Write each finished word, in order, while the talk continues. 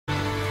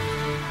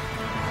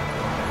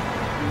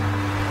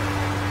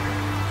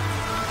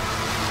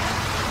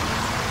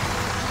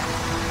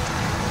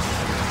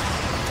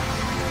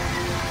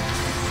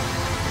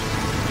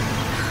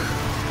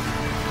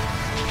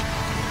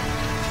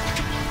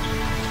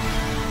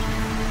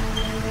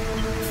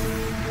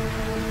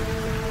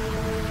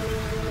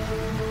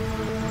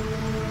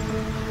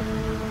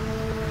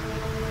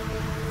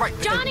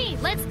right. Johnny,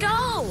 let's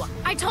go!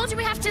 I told you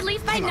we have to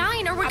leave by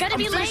 9 or we're gonna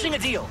be late. I'm finishing a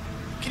deal.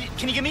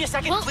 Can you give me a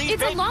second, well, please,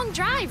 it's babe? a long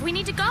drive. We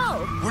need to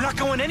go. We're not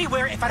going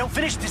anywhere if I don't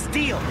finish this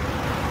deal.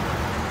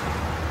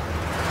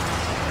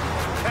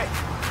 Hey.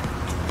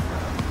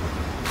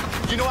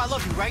 You know I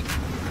love you, right?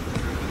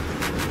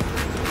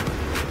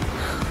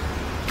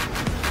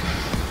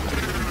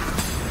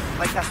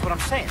 Like, that's what I'm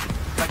saying.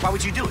 Like, why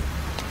would you do it?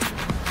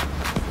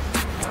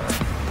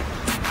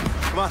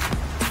 Come on.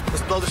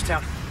 Let's blow this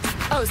town.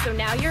 Oh, so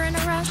now you're in a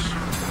rush?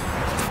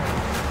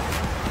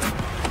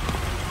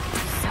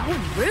 So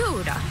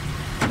rude.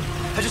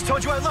 I just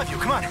told you I love you.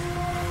 Come on.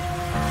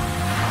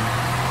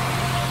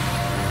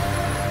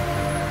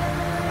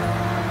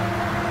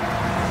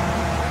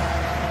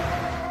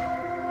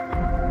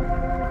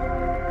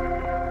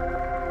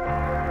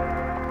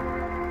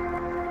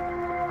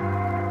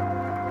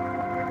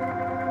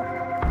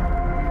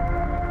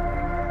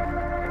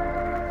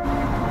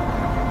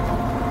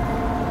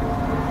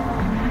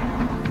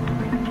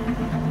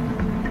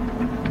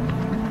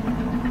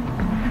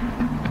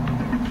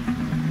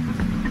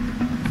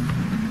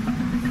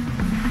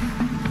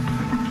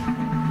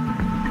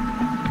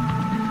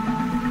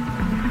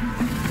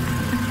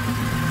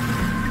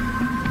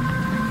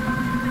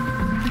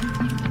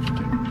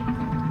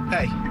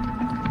 Hey,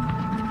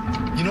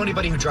 you know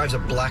anybody who drives a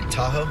black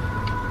Tahoe?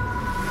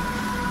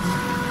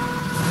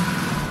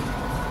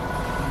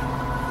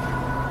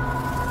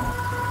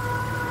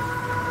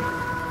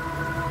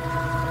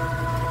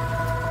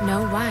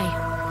 No, why?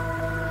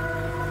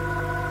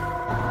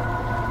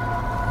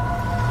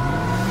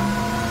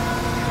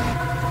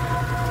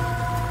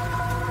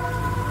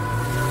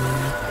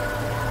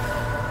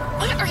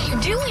 What are you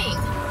doing?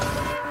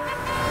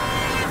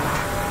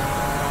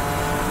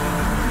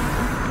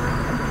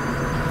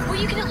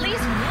 Well, you can at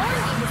least warn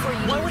me before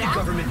you Why do would a that.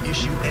 government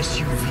issue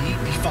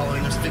SUV be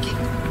following us, Vicky?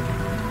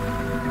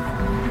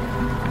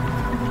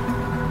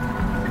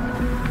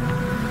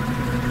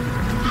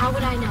 How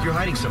would I know? You're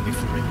hiding something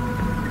from me.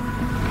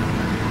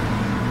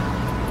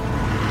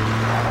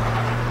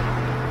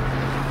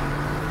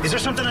 Is there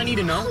something I need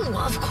to know? No,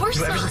 of course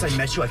You know, not. ever since I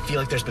met you, I feel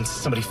like there's been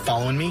somebody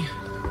following me.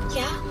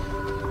 Yeah?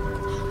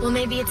 Well,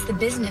 maybe it's the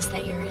business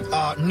that you're in.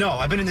 No,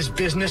 I've been in this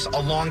business a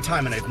long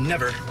time and I've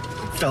never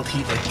felt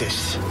heat like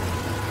this. Okay,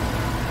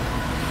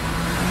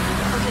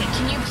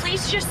 can you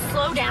please just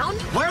slow down?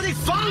 Why are they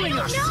following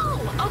us? No,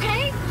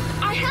 okay?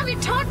 I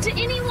haven't talked to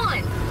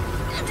anyone.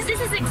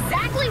 This is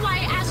exactly why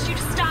I asked you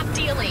to stop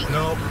dealing.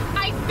 No,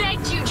 I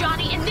begged you,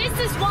 Johnny, and this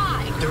is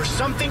why. there's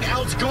something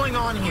else going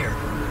on here.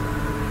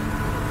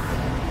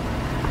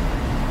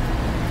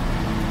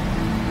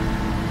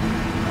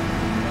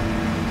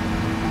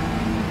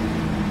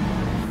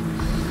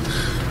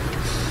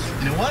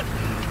 You know what?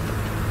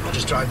 I'll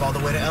just drive all the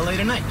way to LA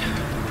tonight.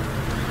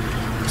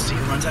 We'll see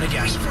who runs out of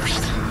gas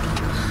first.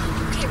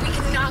 Okay, we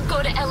cannot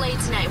go to LA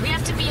tonight. We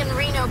have to be in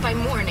Reno by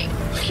morning.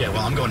 Yeah,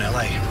 well, I'm going to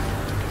LA.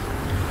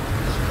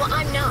 Well,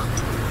 I'm not.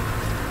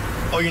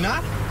 Oh, you're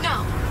not?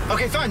 No.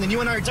 Okay, fine, then you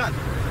and I are done.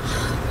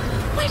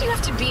 Why do you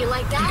have to be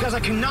like that? Because I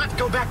cannot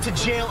go back to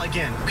jail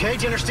again, okay?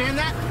 Do you understand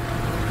that?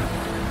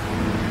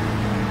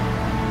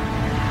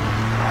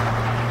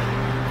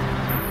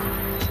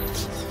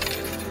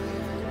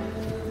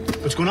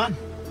 What's going on?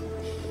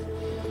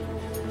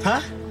 Huh?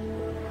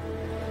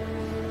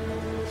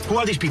 Who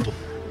are these people?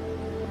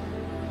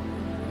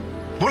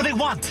 What do they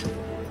want?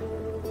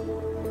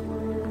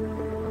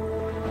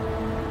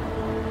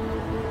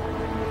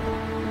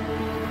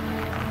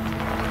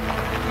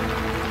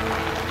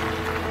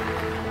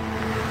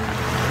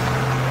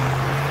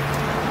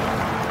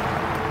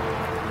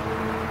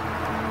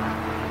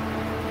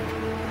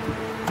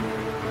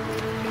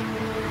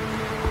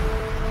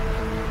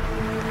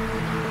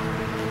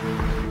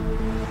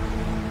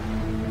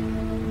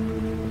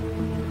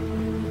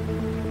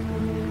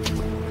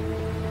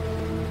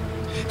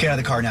 Get out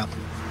of the car now.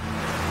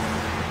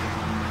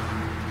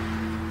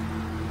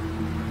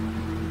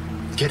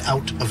 Get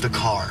out of the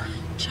car.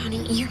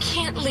 Johnny, you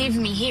can't leave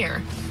me here.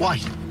 Why?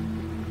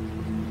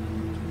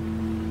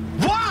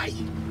 Why?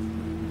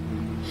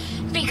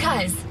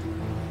 Because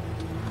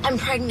I'm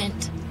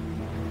pregnant.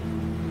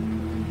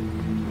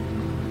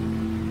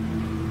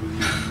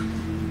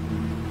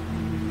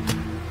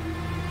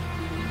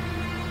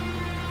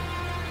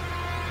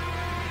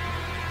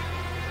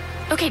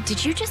 Okay,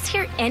 did you just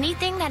hear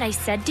anything that I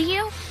said to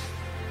you?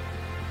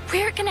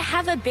 We're gonna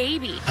have a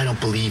baby. I don't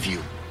believe you.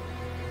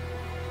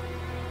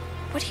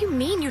 What do you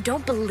mean you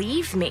don't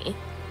believe me?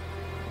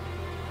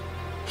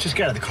 Just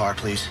get out of the car,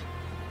 please.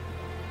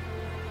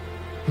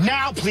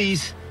 Now,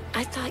 please.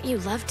 I thought you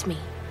loved me.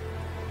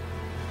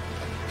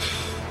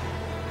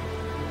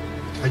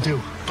 I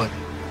do, but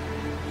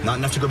not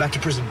enough to go back to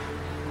prison.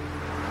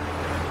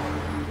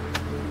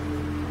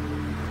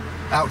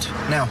 Out,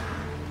 now.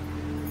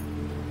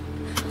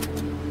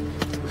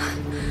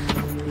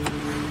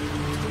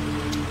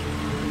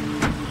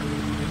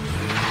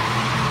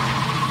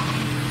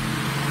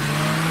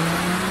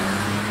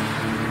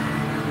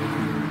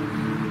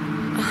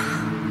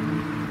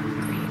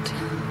 Great.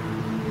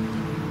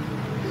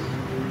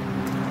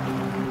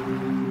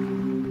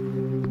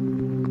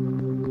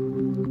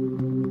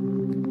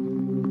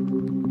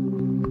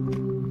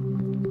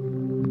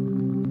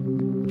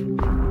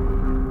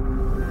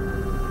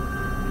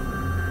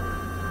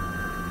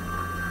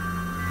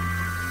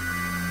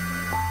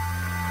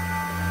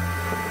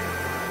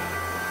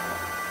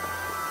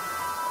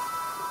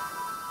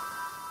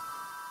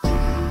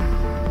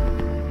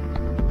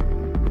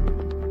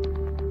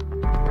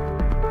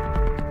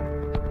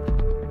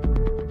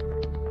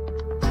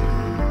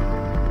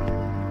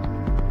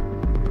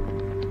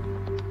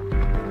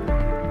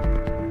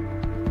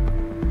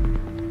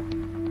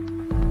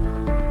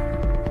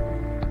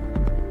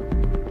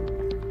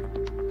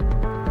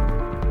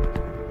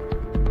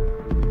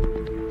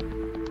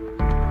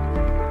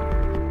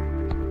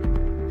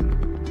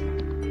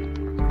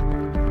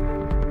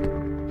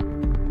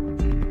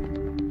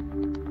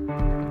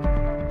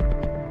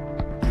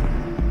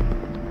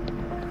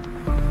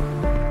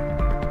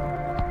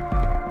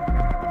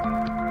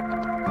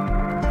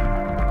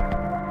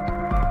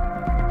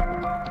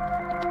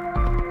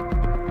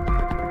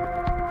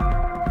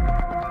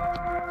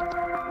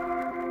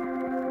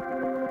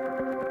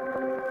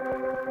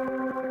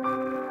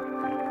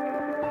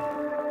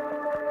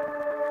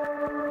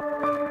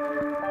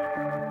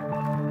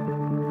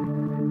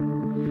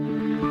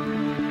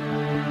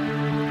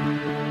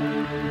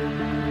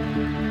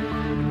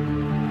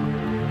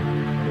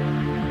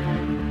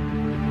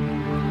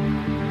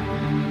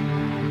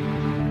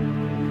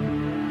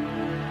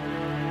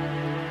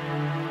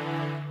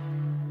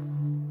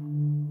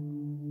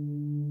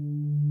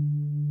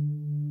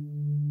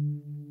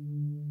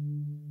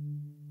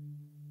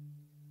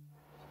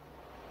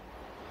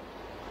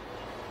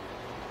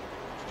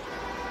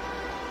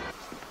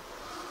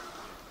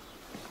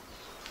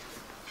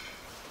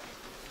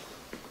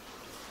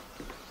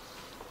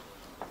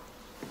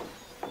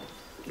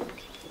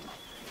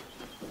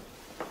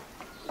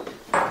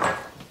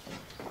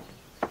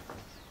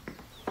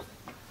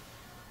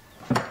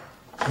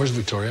 Where's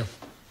Victoria?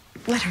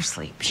 Let her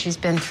sleep. She's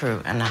been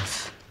through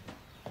enough.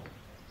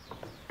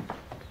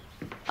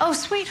 Oh,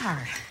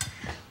 sweetheart.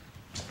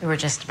 We were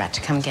just about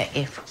to come get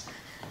you.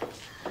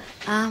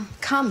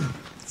 Come,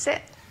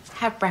 sit.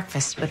 Have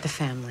breakfast with the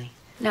family.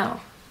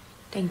 No,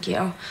 thank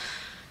you.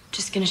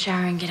 Just gonna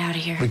shower and get out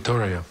of here.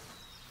 Victoria.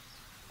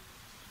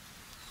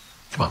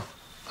 Come on,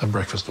 have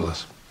breakfast with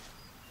us.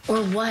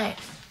 Or what?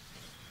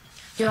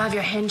 You'll have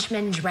your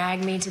henchmen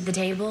drag me to the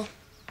table?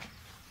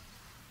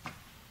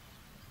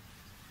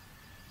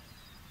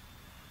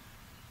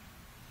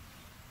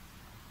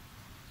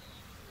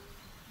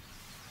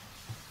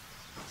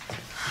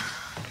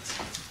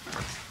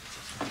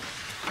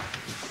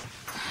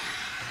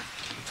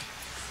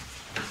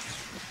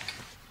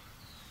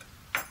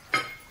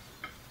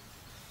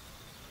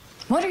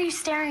 What are you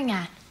staring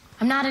at?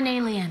 I'm not an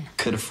alien.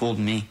 Could have fooled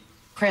me.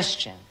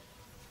 Christian.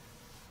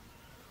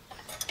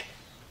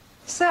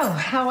 So,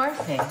 how are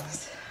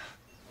things?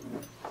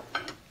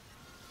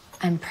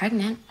 I'm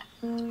pregnant.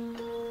 You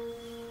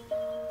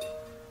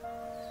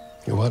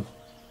what?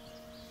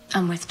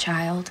 I'm with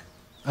child.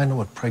 I know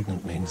what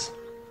pregnant means.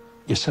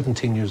 You're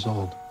 17 years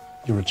old.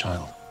 You're a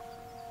child.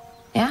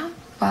 Yeah,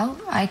 well,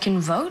 I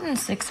can vote in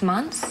 6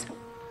 months.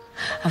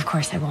 Of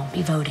course, I won't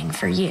be voting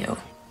for you.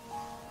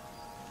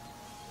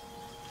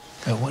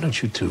 Now, why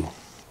don't you two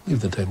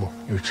leave the table?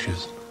 You're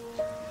excused.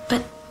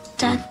 But,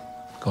 Dad...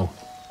 Go.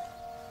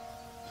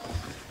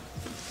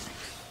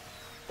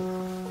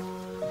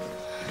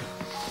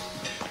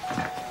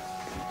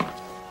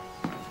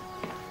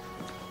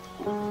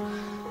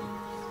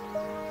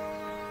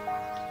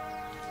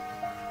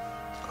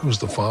 Who's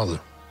the father?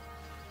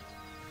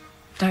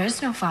 There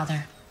is no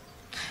father.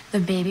 The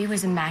baby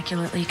was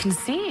immaculately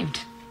conceived.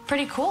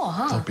 Pretty cool,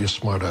 huh? Don't be a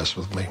smartass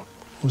with me.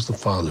 Who's the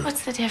father?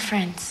 What's the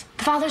difference?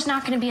 The father's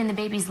not going to be in the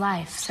baby's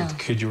life, so... The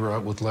kid you were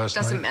out with last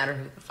night? Doesn't matter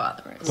who the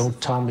father is.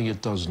 Don't tell me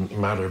it doesn't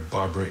matter,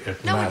 Barbara.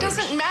 It No, matters. it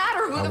doesn't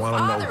matter who I the wanna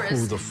father know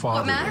is. who the father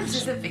What matters is.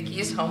 is that Vicky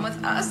is home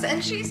with us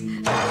and she's...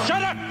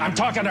 Shut up! I'm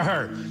talking to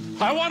her.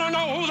 I want to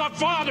know who the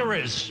father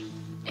is.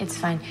 It's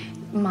fine.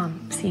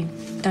 Mom, see,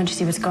 don't you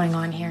see what's going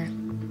on here?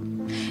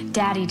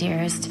 Daddy,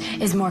 dearest,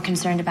 is more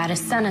concerned about his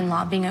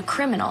son-in-law being a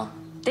criminal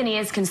than he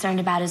is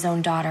concerned about his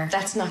own daughter.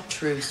 That's not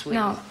true, sweetie.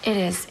 No, it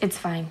is. It's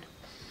fine.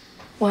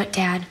 What,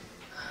 Dad?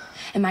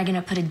 Am I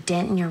gonna put a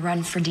dent in your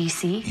run for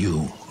DC?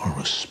 You are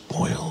a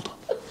spoiled,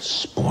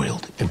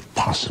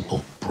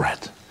 impossible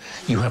brat.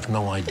 You have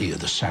no idea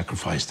the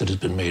sacrifice that has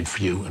been made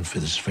for you and for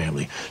this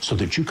family so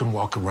that you can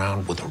walk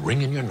around with a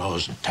ring in your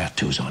nose and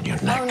tattoos on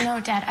your neck. Oh, no,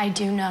 Dad, I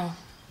do know.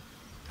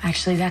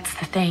 Actually, that's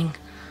the thing.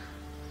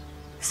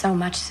 So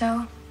much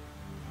so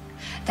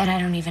that I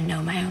don't even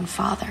know my own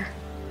father.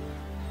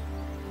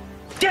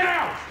 Get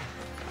out!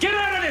 Get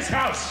out of this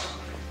house!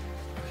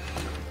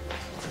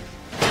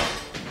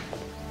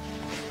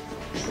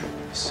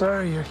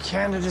 Sir, your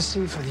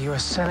candidacy for the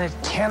U.S. Senate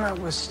cannot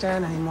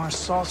withstand any more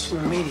assaults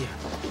from the media.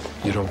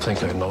 You don't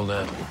think I know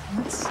that?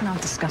 Let's not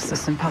discuss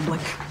this in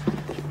public.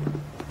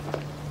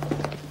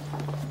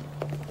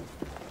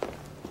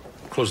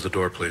 Close the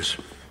door, please.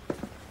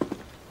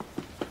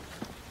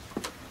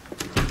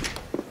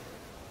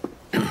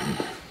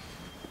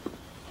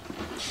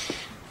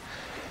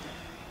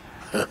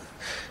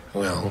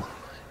 Well,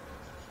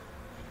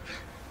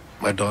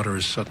 my daughter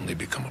has suddenly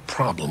become a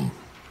problem.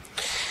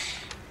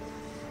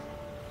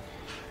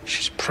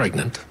 She's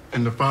pregnant.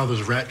 And the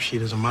father's rap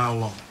sheet is a mile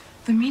long.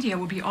 The media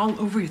will be all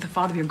over you. The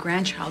father of your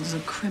grandchild is a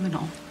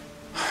criminal.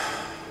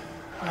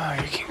 Oh,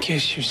 you can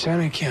kiss your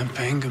Senate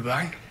campaign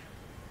goodbye.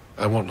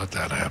 I won't let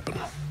that happen.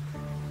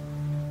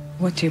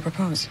 What do you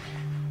propose?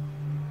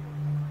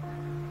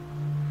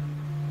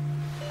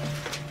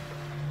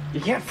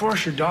 You can't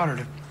force your daughter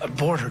to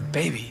abort her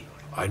baby.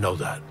 I know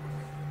that.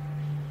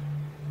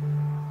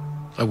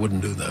 I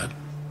wouldn't do that.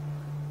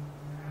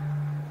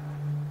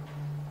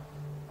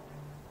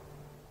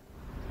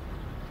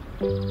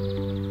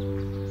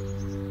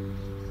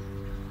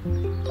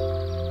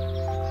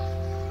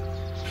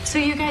 So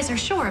you guys are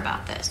sure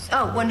about this?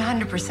 Oh,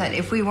 100%.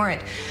 If we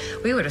weren't,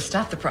 we would have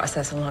stopped the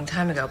process a long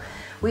time ago.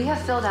 We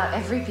have filled out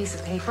every piece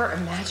of paper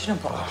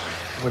imaginable.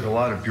 With a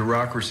lot of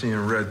bureaucracy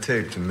and red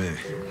tape to me.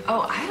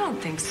 Oh, I don't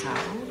think so.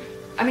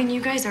 I mean,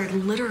 you guys are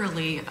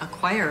literally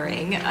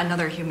acquiring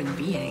another human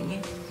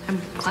being. I'm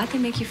glad they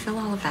make you fill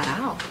all of that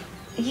out.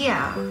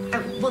 Yeah.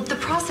 Well, the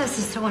process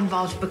is so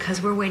involved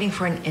because we're waiting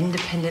for an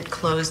independent,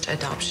 closed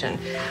adoption.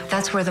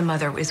 That's where the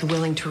mother is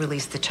willing to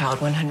release the child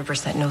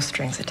 100%, no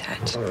strings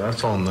attached. Oh,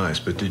 that's all nice,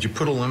 but did you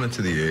put a limit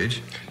to the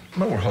age?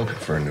 Well, we're hoping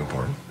for a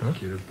newborn. Huh?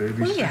 Get a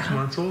baby 6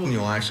 months old and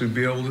you'll actually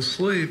be able to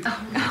sleep.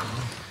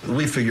 Oh, no.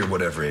 We figure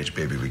whatever age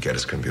baby we get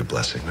is going to be a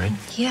blessing, right?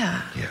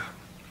 Yeah. Yeah.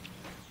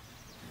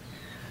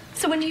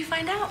 So when do you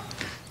find out?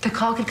 The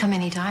call could come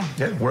anytime.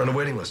 Yeah, we're on the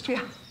waiting list.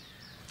 Yeah.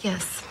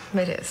 Yes,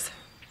 it is.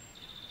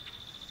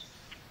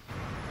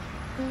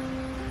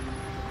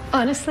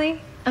 Honestly,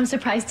 I'm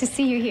surprised to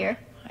see you here.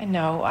 I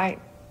know. I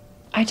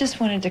just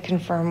wanted to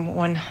confirm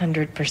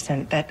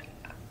 100% that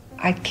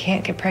I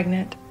can't get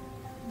pregnant.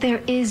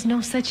 There is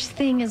no such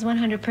thing as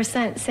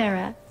 100%,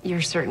 Sarah.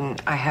 You're certain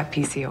I have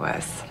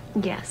PCOS?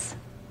 Yes.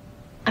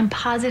 I'm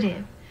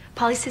positive.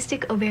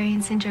 Polycystic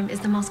ovarian syndrome is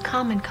the most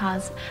common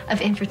cause of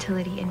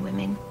infertility in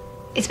women.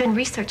 It's been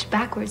researched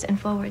backwards and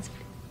forwards.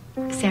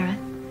 Sarah,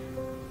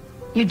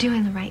 you're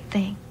doing the right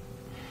thing.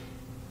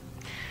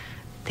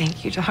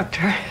 Thank you,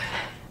 doctor.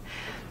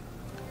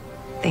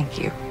 Thank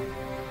you.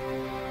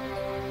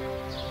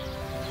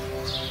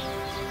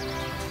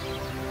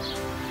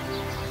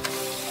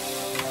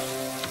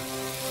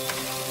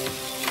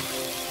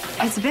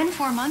 It's been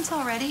 4 months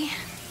already.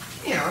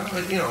 Yeah,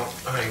 but, you know,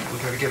 we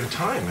gotta give it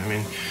time. I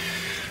mean,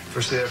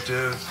 first they have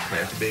to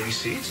plant the baby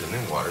seeds and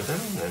then water them.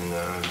 Then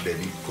the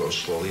baby grows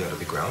slowly out of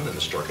the ground, and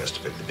the stork has to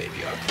pick the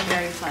baby up.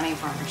 Very funny,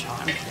 Farmer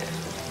John.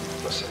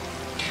 Listen,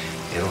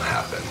 it'll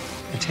happen.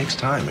 It takes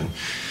time, and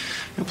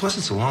plus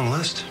it's a long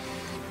list.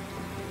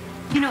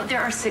 You know,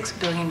 there are 6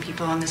 billion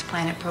people on this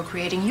planet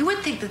procreating. You would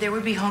think that there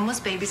would be homeless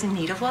babies in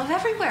need of love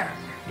everywhere.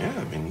 Yeah,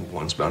 I mean,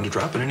 one's bound to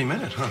drop at any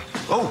minute, huh?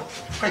 Oh,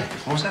 hey,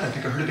 what was that? I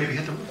think I heard a baby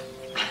hit the roof.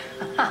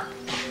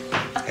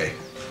 Hey,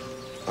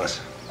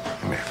 listen,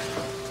 come here.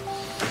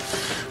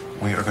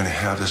 We are going to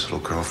have this little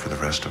girl for the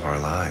rest of our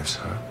lives,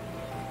 huh?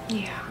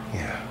 Yeah.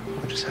 Yeah,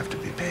 we just have to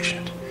be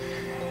patient.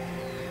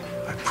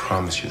 I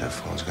promise you that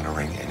phone's going to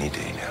ring any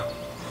day now.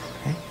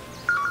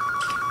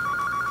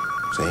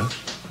 Okay?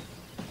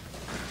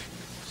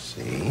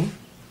 See? See?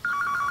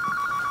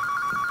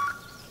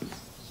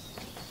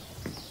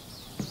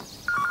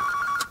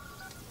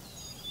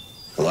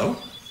 Hello?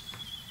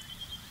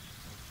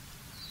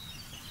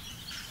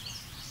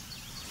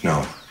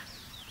 No.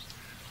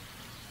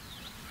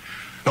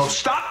 No,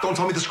 stop! Don't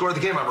tell me the score of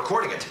the game. I'm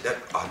recording it.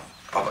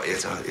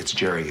 It's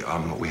Jerry.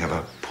 We have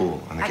a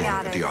pool on the game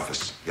at the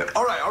office. Yeah.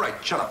 All right.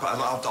 Shut up.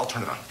 I'll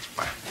turn it on.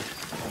 Bye.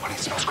 Oh, honey, it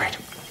smells great.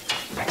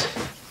 Thanks.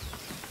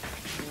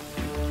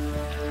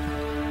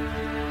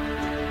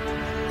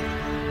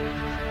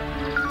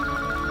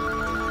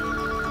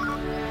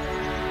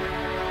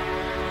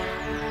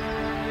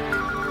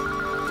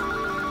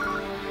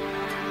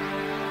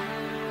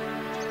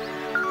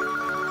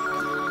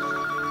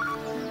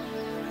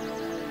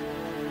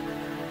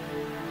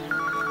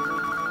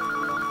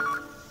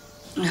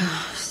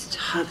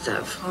 Stop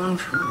that phone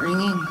from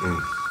ringing.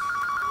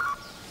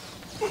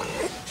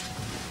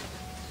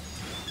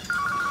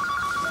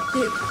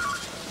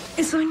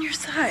 It's on your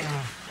side.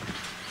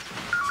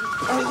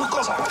 Honey, who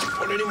calls on my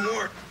phone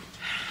anymore?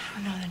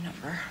 Another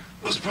number.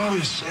 It was probably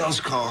a sales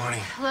call,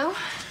 honey. Hello?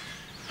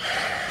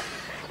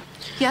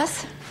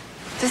 Yes?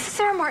 This is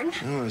Sarah Martin.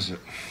 Who is it?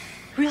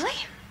 Really?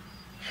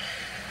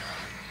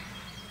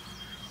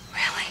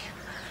 Really?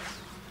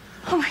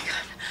 Oh, my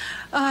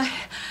God.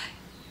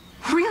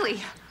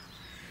 Really?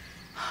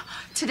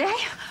 Today?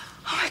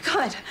 Oh, my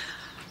God.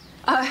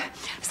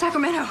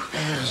 Sacramento.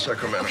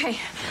 Sacramento. Okay.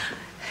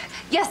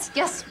 Yes.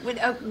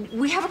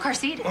 We have a car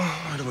seat.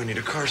 Oh, why do we need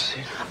a car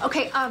seat?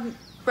 Okay,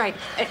 right,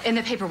 in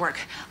the paperwork.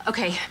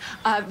 Okay,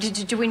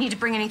 do we need to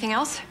bring anything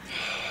else?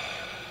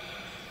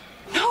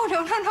 No,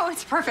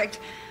 it's perfect.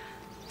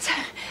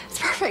 It's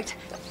perfect.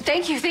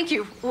 Thank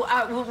you.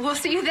 We'll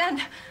see you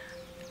then.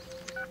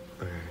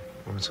 Okay.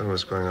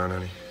 What's going on,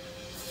 honey?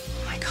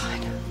 Oh, my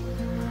God.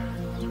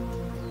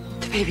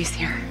 The baby's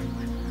here.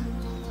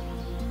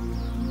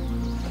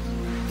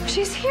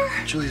 She's here.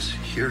 Julia's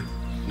here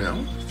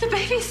now? The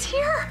baby's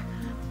here.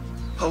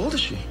 How old is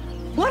she?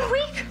 1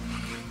 week.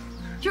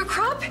 Your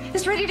crop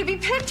is ready to be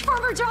picked,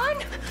 Farmer John.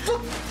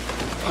 Look,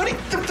 honey,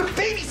 the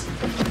baby's...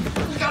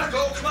 We gotta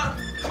go, come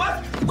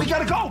on. We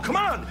gotta go, come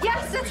on.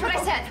 Yes, that's what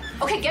I said.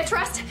 Okay, get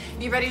dressed.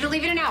 Be ready to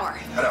leave in an hour.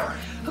 An hour.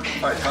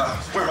 Okay. All right,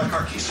 where are my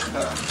car keys?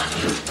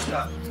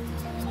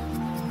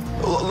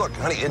 Look,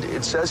 honey,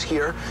 it says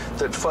here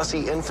that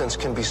fussy infants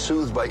can be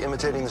soothed by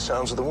imitating the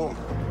sounds of the womb.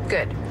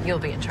 Good. You'll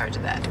be in charge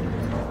of that.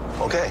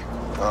 Okay.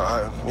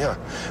 Yeah.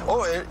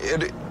 Oh,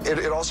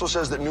 it also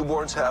says that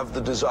newborns have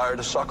the desire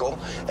to suckle,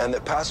 and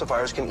that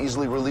pacifiers can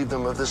easily relieve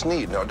them of this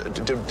need. Now,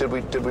 did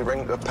we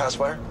bring a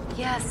pacifier?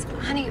 Yes,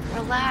 honey,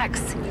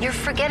 relax. You're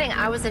forgetting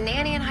I was a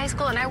nanny in high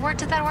school and I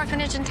worked at that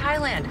orphanage in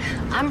Thailand.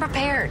 I'm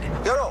prepared.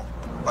 No.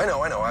 I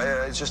know.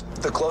 It's just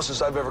the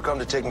closest I've ever come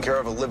to taking care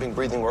of a living,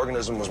 breathing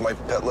organism was my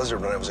pet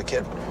lizard when I was a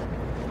kid.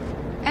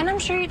 And I'm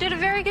sure you did a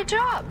very good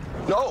job.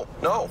 No,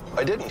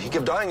 I didn't. He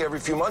kept dying every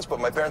few months, but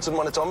my parents didn't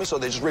want to tell me, so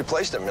they just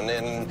replaced him.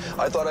 And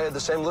I thought I had the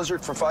same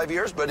lizard for 5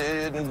 years, but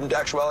in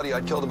actuality,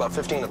 I'd killed about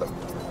 15 of them.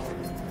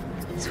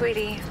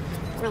 Sweetie,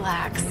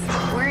 relax.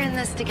 We're in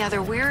this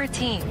together. We're a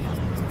team.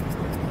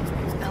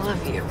 I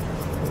love you.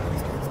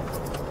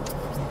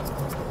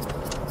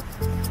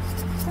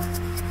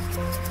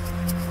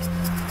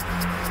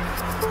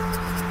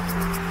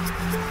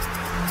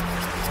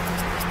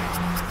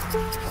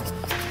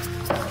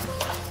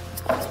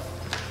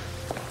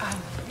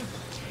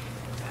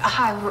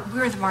 Hi,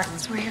 we're the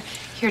Martins. We're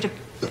here to...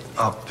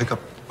 Pick up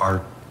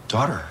our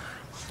daughter.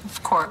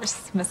 Of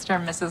course, Mr.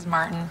 and Mrs.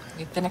 Martin.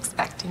 We've been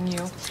expecting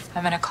you.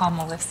 I'm gonna call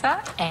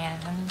Melissa,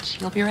 and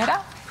she'll be right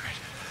out.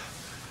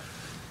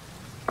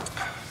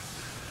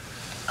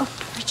 Oh,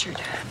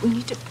 Richard, we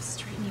need to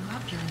straighten you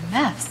up. You're a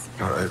mess.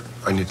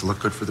 I need to look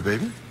good for the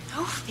baby?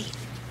 No, the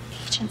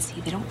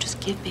agency, they don't just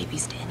give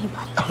babies to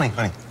anybody.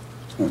 Honey,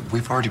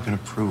 we've already been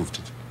approved.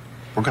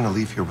 We're gonna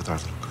leave here with our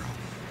little girl.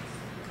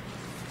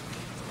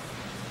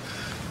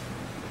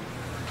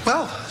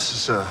 Well, this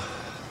is a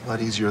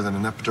lot easier than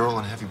an epidural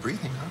and heavy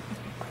breathing, huh?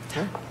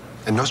 Yeah.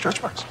 And no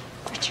stretch marks.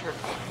 Richard.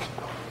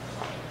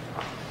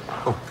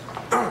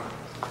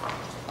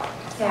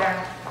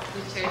 Sarah,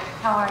 Richard,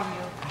 how are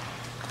you?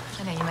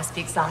 I know you must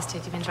be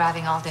exhausted. You've been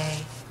driving all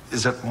day.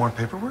 Is that more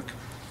paperwork?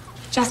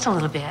 Just a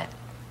little bit.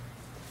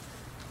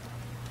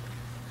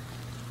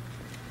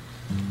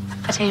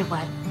 I'll tell you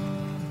what.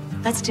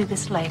 Let's do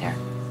this later.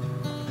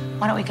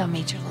 Why don't we go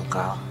meet your little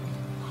girl?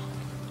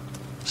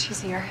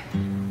 She's here.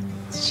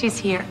 She's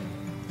here.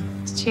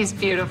 She's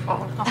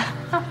beautiful.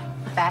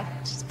 In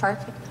fact, she's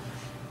perfect.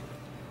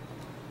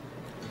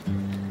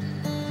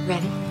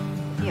 Ready?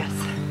 Yes.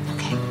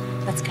 Okay,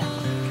 let's go.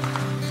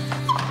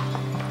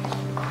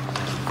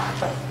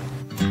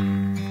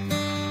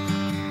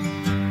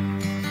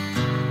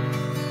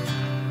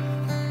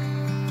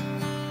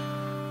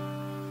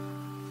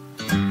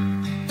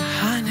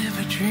 I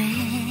never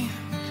dreamed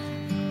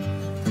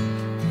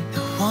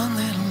that one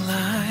little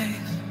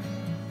life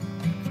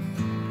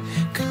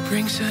could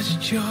bring such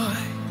joy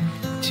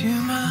to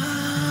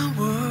my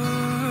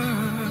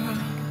world.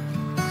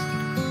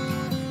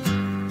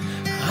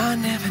 I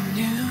never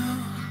knew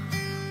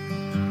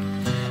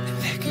that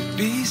there could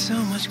be so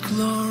much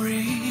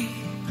glory.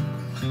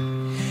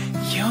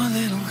 Your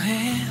little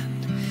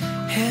hand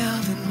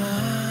held in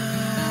mine,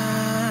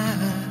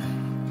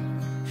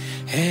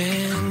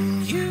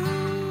 and you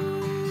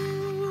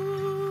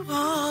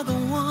are the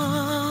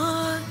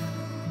one,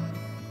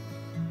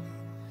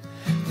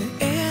 the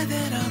air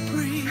that I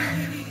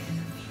breathe.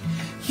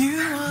 You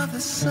are the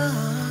sun,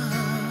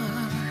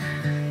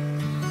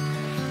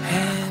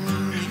 and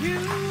you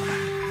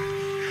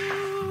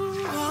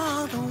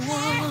are the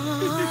one.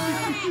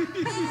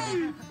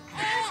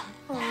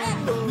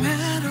 No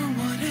matter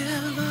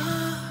whatever,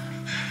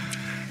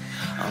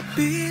 I'll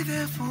be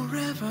there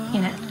forever.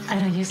 You know, I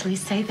don't usually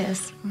say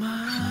this,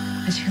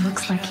 but she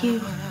looks like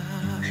you.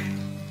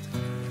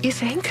 You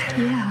think?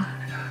 Yeah.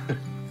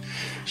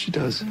 She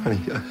does,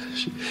 honey.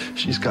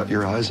 She's got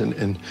your eyes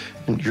and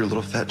your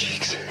little fat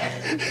cheeks.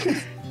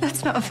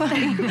 That's not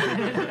funny.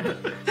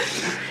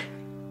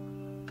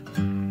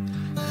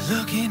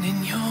 Looking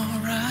in your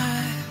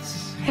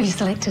eyes. Have you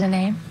selected a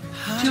name?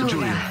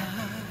 Julia.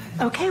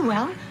 Okay,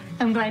 well,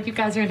 I'm glad you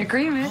guys are in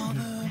agreement.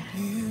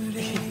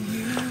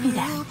 Give me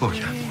that. Oh,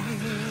 yeah.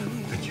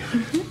 Thank you.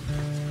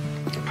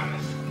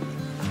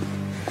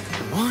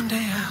 One day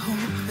I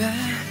hope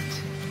that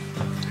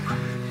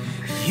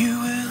you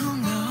will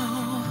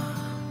know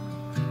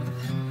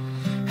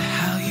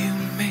how you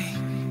make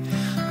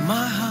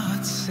my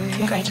heart sing.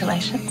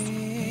 Congratulations.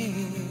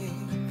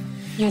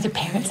 You're the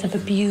parents of a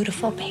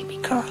beautiful baby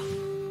girl.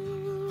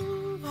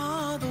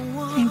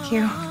 Thank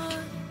you.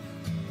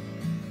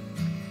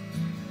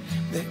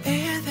 The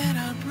air that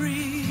I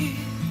breathe,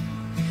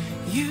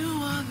 you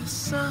are the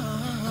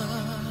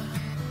sun.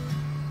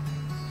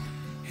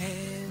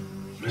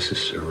 This is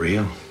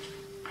surreal.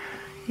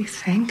 You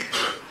think?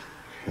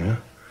 Yeah.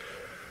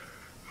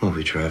 Well,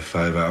 we drive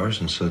 5 hours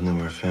and suddenly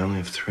we're a family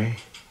of 3.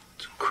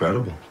 It's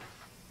incredible.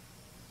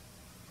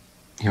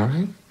 You all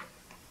right?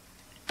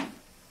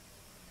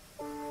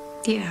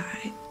 Yeah,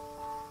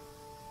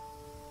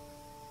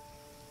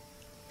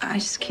 I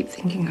just keep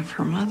thinking of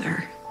her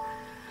mother.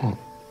 Well,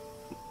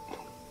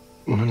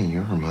 honey,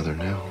 you're her mother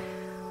now.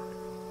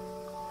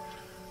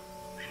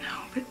 I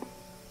know, but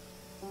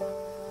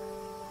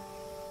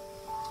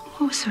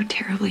what was so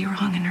terribly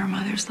wrong in her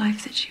mother's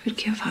life that she would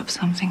give up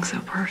something so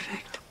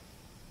perfect?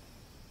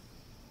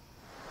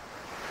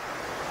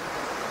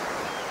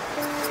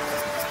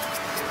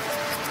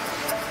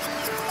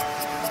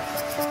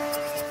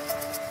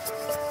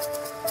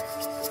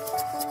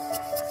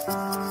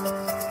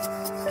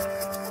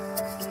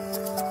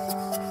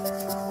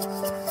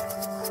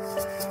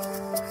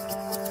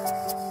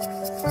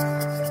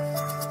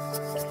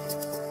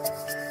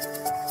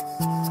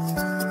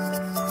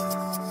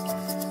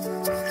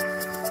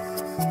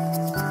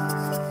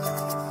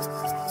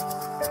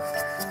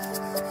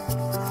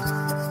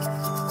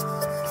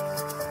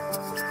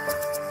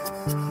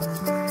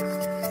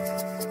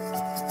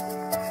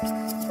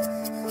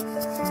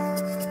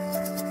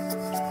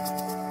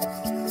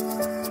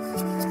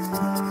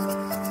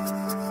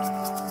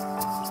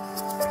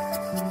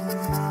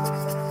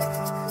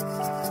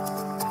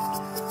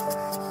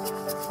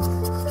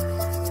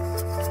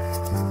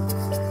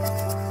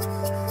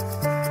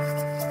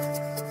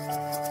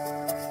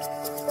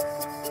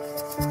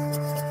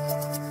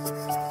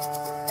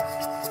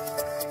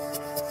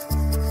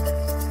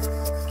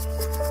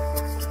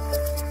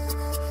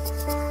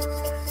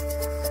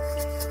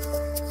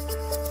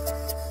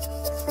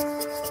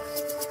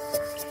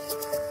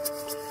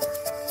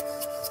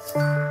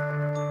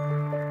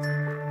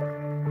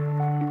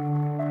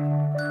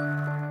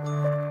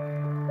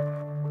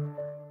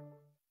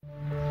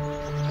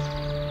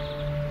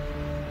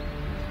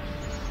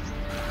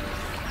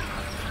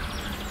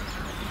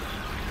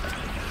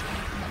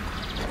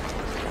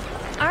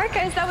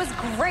 right, guys, that was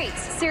great.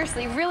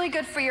 Seriously, really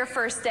good for your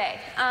first day.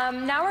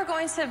 Now we're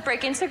going to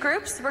break into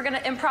groups. We're going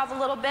to improv a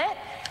little bit.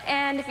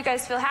 And if you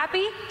guys feel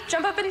happy,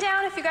 jump up and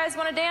down. If you guys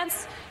want to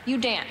dance, you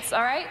dance,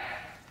 all right?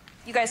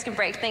 You guys can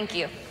break. Thank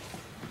you.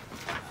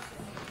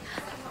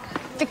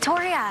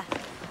 Victoria.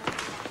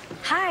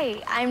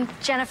 Hi, I'm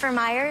Jennifer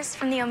Myers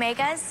from the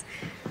Omegas.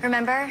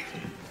 Remember?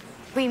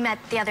 We met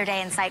the other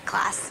day in psych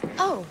class.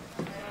 Oh.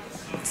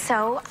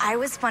 So I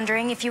was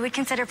wondering if you would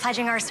consider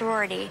pledging our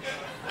sorority.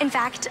 In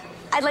fact,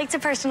 I'd like to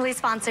personally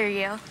sponsor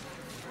you.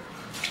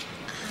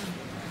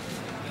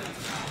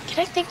 Can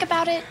I think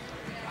about it?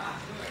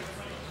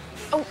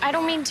 Oh, I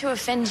don't mean to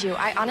offend you.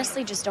 I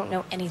honestly just don't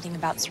know anything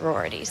about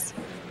sororities.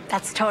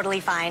 That's totally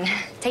fine.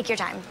 Take your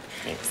time.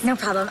 Thanks. No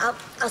problem.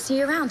 I'll see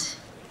you around.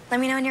 Let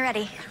me know when you're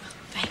ready.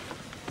 Bye.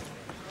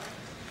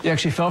 You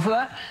actually fell for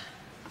that?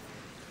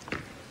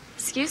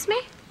 Excuse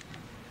me?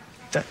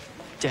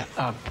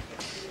 Yeah,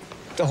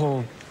 the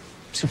whole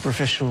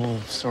superficial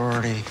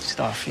sorority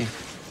stuff, you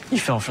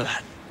fell for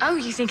that. Oh,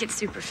 you think it's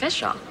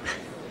superficial?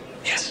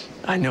 Yes,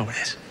 I know it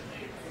is.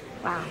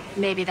 Wow,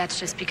 maybe that's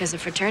just because a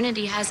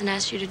fraternity hasn't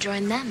asked you to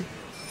join them.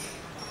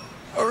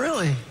 Oh,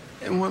 really?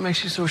 And what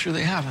makes you so sure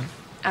they haven't?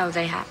 Oh,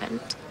 they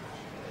haven't?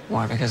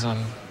 Why, because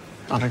I'm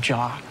not a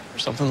jock or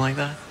something like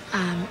that?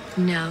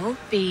 No,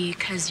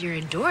 because you're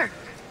a dork.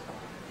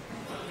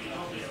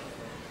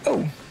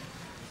 Oh.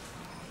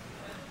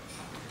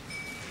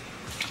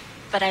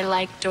 But I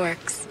like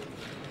dorks.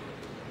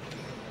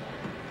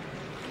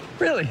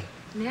 Really?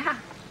 Yeah.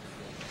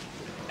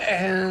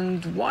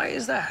 And why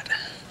is that?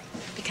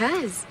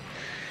 Because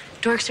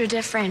dorks are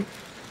different.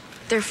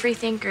 They're free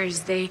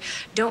thinkers. They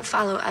don't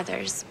follow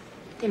others.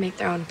 They make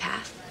their own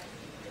path.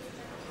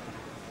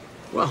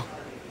 Well,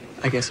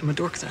 I guess I'm a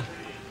dork then.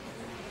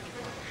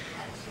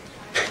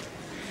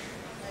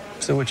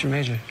 So what's your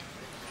major?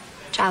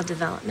 Child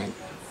development.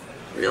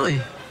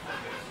 Really?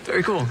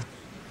 Very cool.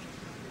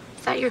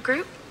 Is that your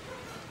group?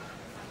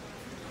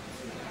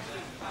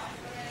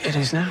 It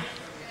is now.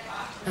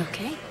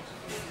 Okay.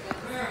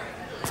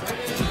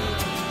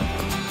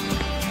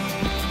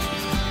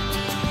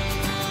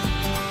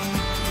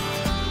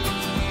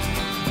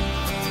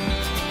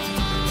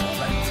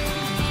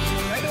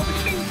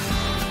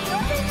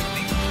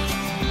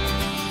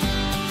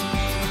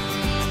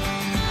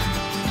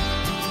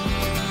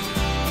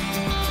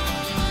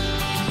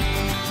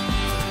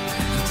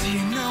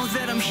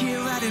 Here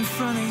right in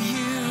front of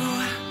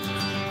you.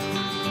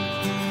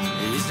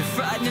 Is it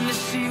frightening to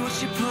see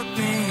what you put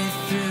me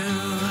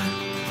through?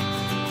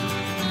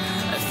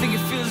 I think it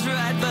feels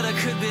right, but I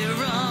could be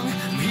wrong.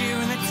 I'm here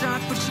in the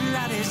dark, but your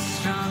light is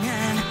strong,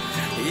 and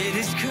it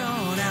is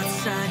cold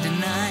outside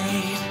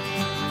tonight.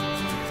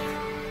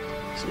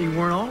 So you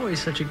weren't always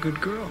such a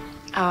good girl.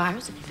 Oh, I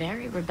was a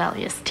very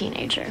rebellious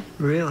teenager.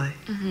 Really?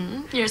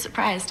 Mm-hmm. You're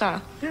surprised, huh?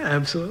 Yeah,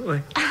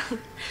 absolutely.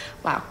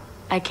 Wow,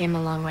 I came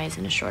a long ways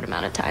in a short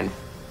amount of time.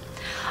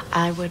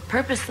 I would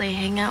purposely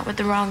hang out with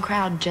the wrong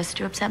crowd just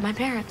to upset my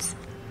parents.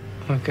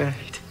 Okay.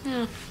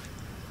 Yeah.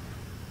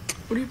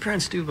 What do your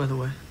parents do, by the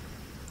way?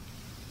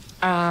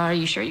 Are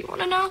you sure you want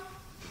to know?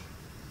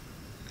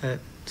 That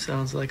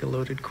sounds like a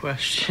loaded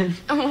question.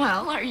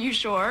 Well, are you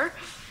sure?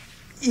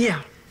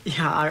 Yeah,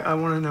 I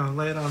want to know.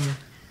 Lay it on me.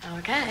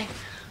 Okay.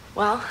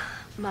 Well,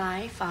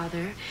 my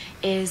father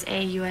is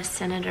a U.S.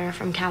 Senator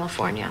from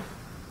California.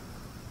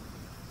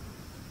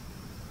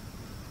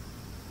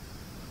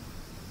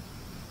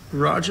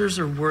 Rogers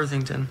or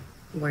Worthington?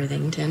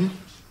 Worthington.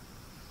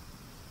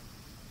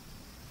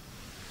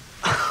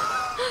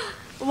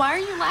 Why are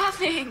you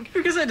laughing?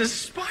 Because I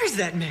despise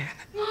that man.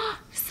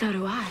 So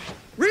do I.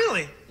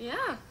 Really?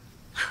 Yeah.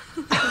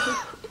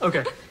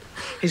 Okay.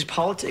 His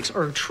politics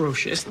are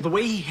atrocious. The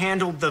way he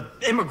handled the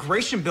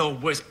immigration bill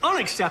was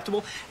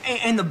unacceptable.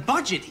 And the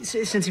budget,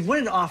 since he went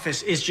into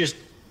office, is just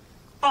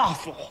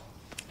awful.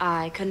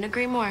 I couldn't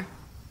agree more.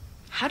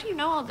 How do you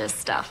know all this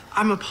stuff?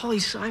 I'm a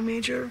poli-sci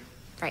major.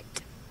 Right.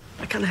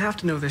 I kind of have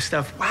to know this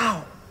stuff.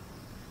 Wow.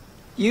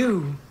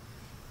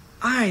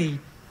 I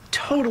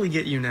totally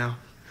get you now.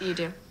 You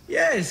do?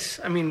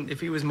 Yes. I mean,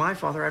 if he was my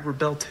father, I'd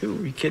rebel too.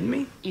 Are you kidding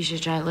me? You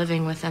should try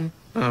living with him.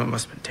 Oh, it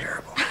must have been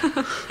terrible.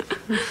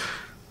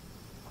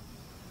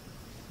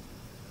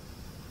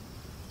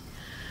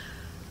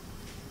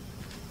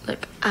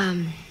 Look,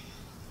 I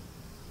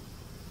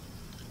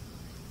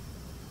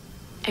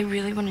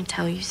really want to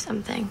tell you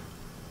something.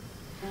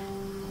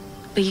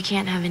 But you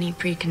can't have any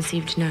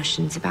preconceived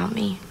notions about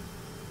me.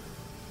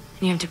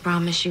 And you have to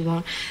promise you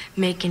won't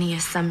make any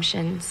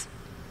assumptions.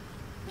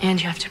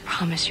 And you have to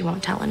promise you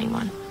won't tell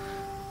anyone.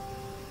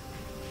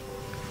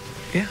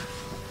 Yeah,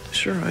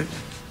 sure, I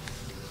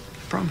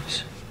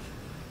promise.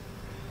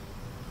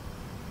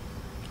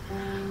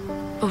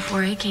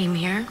 Before I came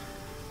here,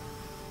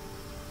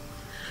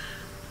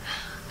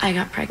 I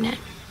got pregnant.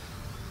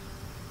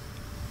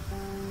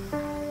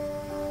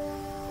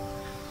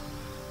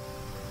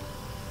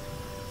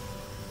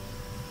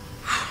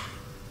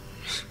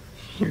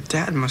 Your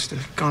dad must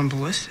have gone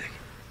ballistic.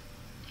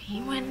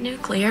 He went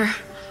nuclear.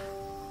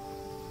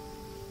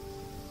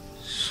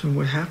 So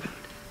what happened?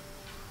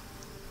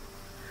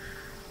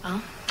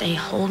 Well, they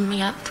holed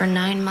me up for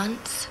 9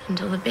 months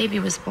until the baby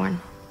was born.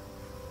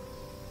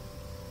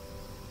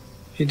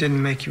 He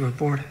didn't make you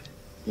abort it?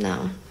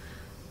 No.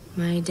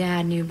 My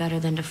dad knew better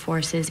than to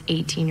force his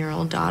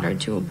 18-year-old daughter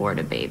to abort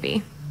a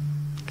baby.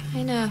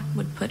 Kinda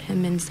would put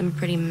him in some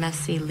pretty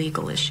messy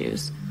legal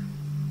issues.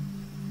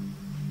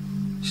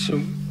 So,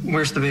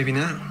 where's the baby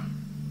now?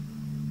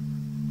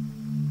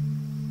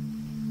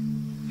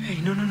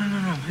 Hey, no.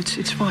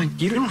 It's fine.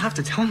 You don't have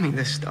to tell me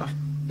this stuff.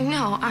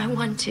 No, I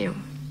want to.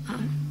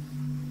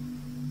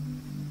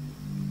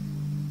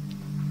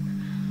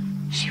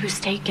 She was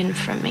taken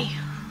from me.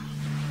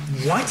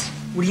 What?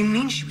 What do you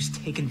mean she was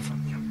taken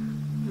from you?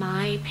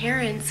 My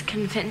parents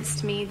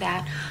convinced me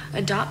that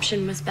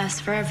adoption was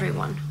best for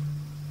everyone.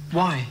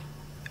 Why?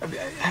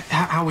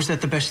 How was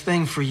that the best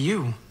thing for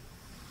you?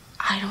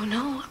 I don't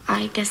know.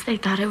 I guess they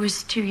thought I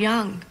was too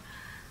young.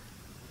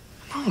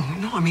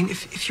 No. I mean,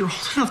 if you're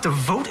old enough to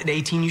vote at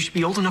 18, you should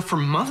be old enough for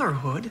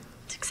motherhood.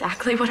 It's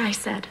exactly what I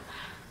said.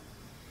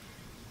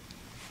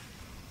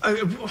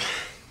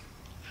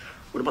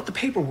 What about the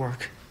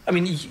paperwork? I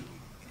mean,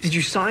 did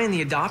you sign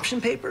the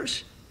adoption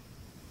papers?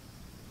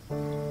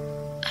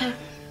 I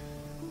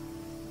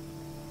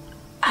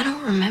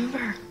don't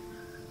remember.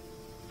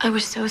 I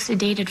was so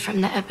sedated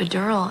from the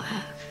epidural.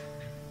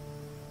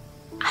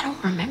 I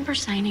don't remember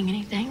signing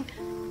anything.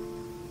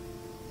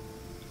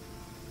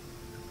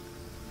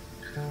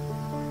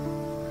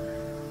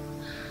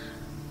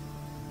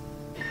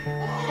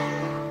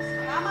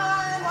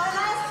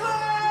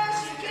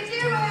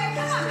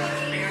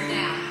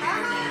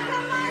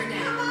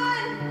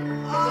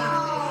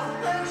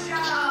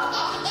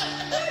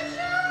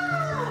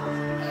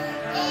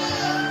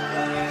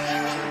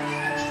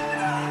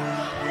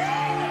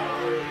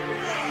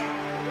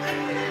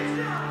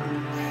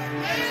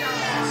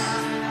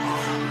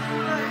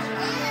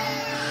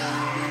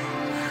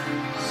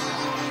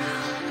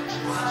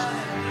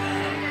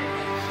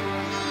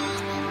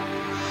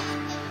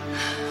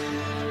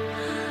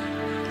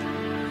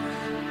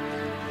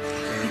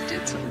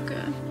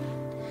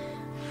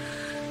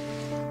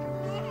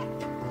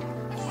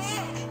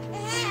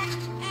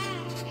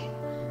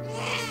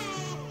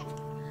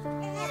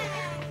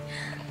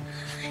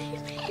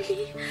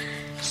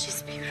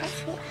 She's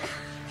beautiful.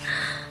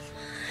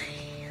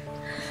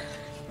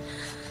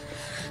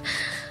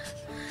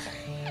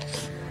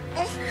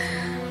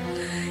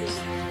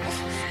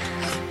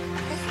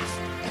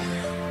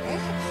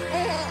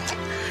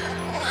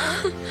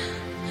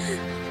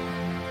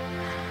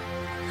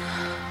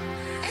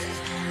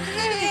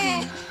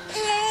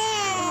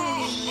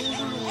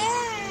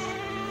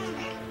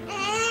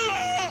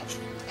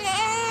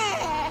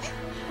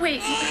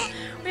 Wait.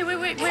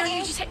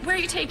 Where are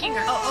you taking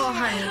her? Oh,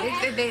 honey,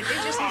 they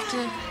just have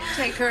to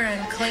take her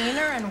and clean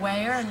her and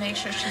weigh her and make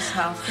sure she's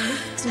healthy.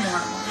 It's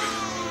normal.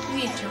 You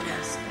need to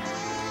rest.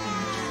 You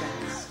need to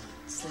rest.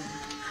 Sleep.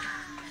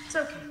 It's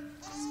okay.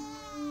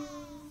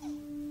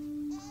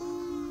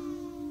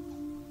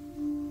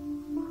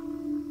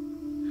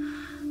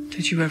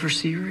 Did you ever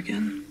see her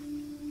again?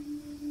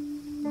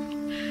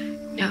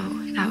 No,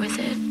 that was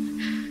it.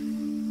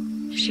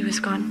 She was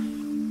gone.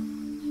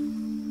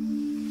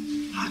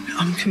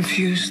 I'm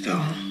confused,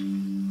 though.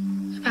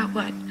 About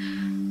what?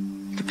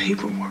 The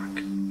paperwork.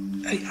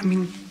 I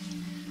mean,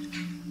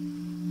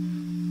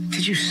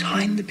 did you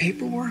sign the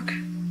paperwork?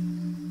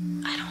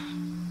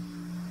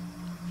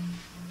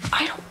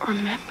 I don't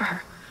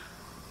remember.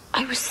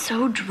 I was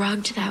so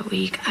drugged that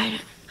week. I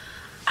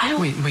don't...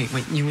 Wait.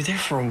 You were there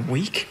for a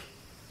week?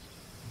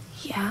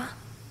 Yeah.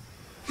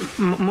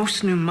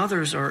 Most new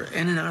mothers are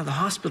in and out of the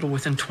hospital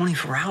within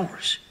 24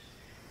 hours.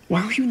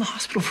 Why were you in the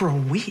hospital for a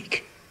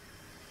week?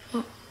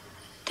 Well,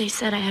 they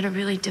said I had a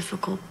really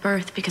difficult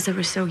birth because I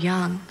was so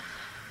young,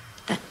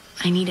 that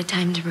I needed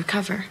time to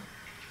recover.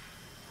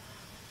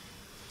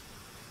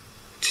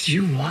 Did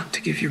you want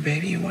to give your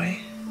baby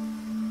away?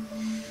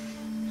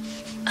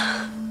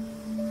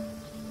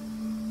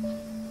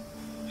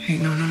 Hey,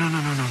 no.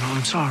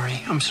 I'm sorry.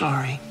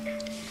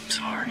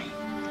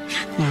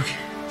 Look,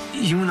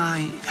 you and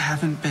I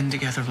haven't been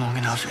together long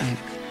enough, and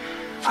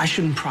I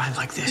shouldn't pry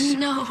like this.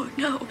 No.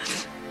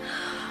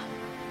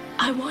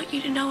 I want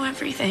you to know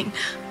everything.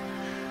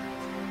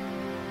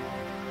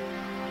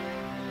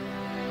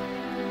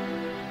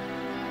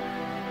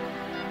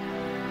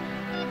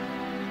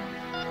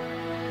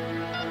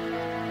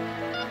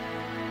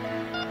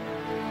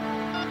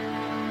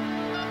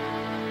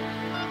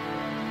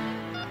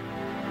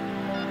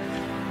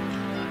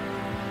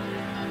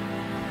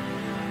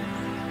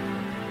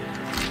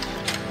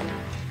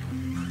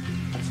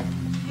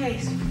 Hey,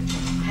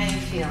 how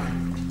you feeling?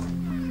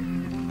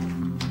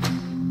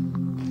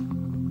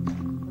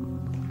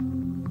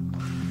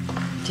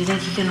 Do you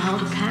think you can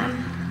hold a pen?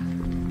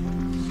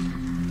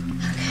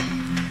 Okay.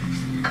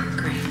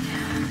 Great.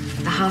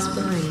 The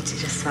hospital needs you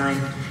to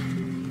sign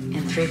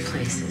in 3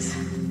 places.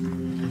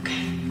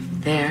 Okay.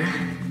 There,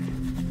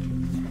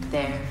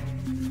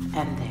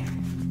 and there.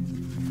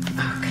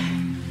 Okay.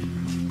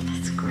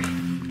 That's great.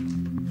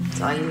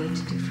 That's all you need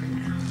to do for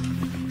now.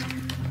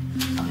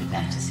 I'll be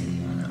back to see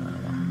you in a little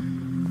while.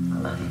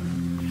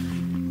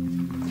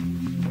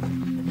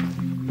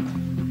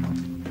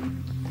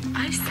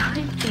 I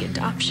signed the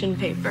adoption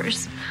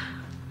papers,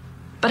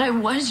 but I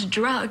was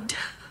drugged.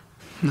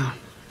 No,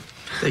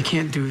 they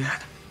can't do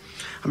that.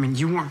 I mean,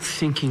 you weren't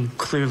thinking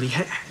clearly.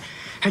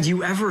 Had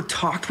you ever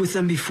talked with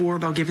them before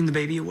about giving the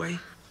baby away?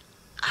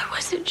 I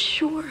wasn't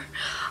sure.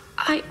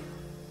 I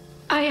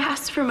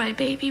asked for my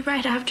baby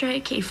right after I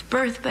gave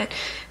birth, but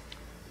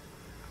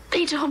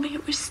they told me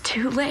it was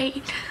too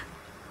late.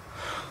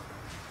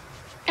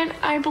 And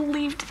I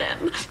believed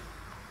them.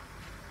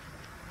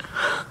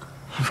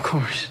 Of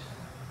course.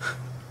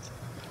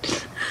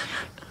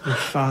 My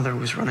father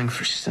was running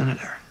for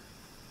senator.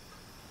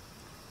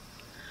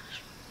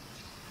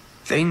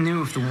 They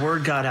knew if the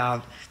word got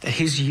out that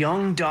his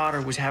young daughter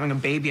was having a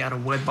baby out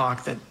of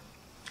wedlock, that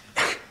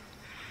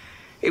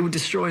it would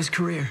destroy his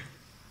career.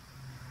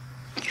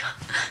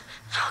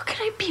 How could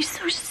I be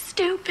so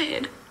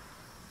stupid?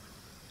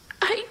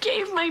 I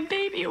gave my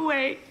baby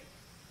away.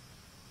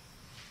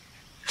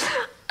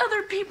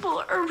 Other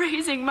people are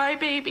raising my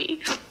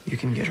baby. You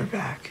can get her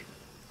back.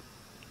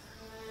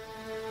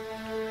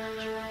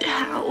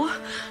 How?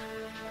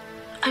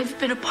 I've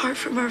been apart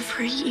from her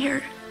for a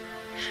year.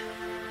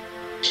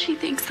 She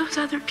thinks those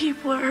other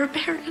people are her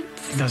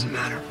parents. It doesn't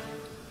matter.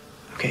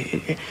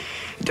 Okay,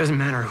 it doesn't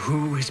matter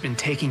who has been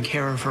taking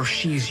care of her.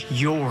 She's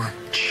your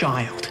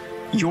child.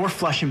 Your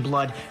flesh and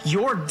blood.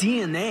 Your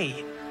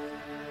DNA.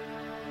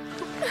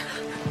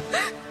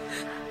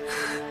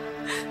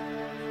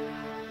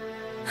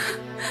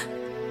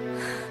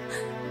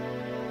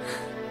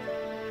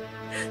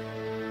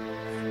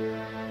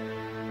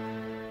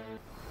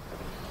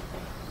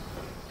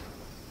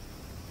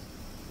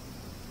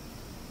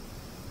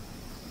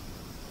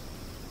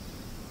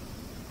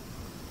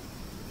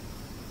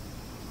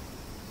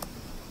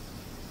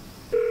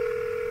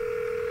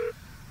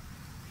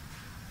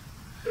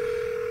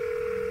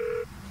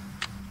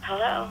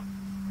 Hello?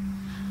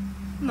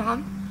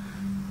 Mom?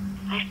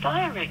 I thought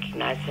I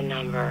recognized the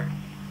number.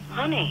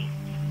 Honey,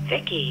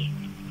 Vicky,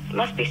 it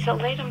must be so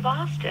late in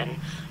Boston.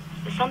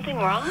 Is something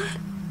wrong?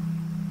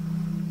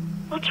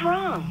 What's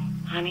wrong?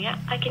 Honey,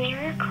 I can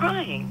hear you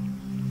crying.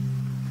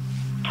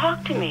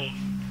 Talk to me.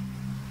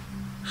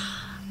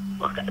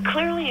 Well,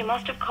 clearly you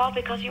must have called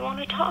because you want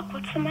to talk.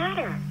 What's the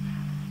matter?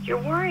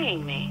 You're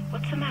worrying me.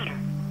 What's the matter?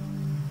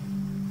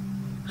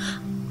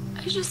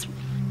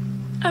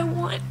 I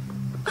want...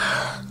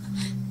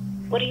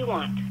 What do you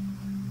want?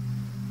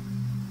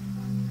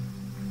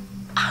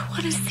 I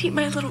want to see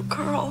my little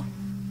girl.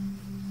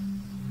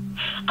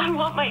 I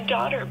want my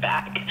daughter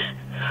back.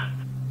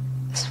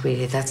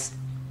 Sweetie, that's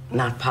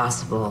not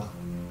possible.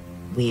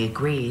 We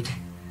agreed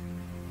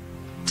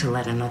to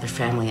let another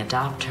family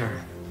adopt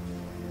her.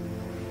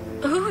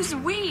 Who's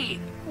we?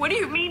 What do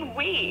you mean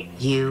we?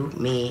 You,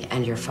 me,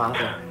 and your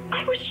father.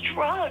 I was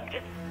drugged.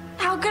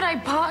 How could I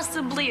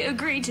possibly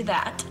agree to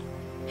that?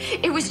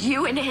 It was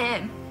you and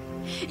him.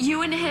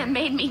 You and him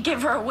made me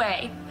give her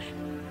away.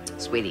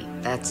 Sweetie,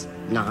 that's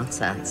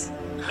nonsense.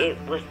 It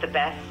was the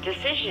best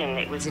decision.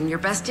 It was in your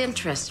best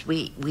interest.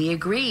 We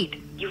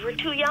agreed. You were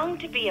too young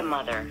to be a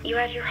mother. You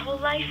had your whole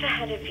life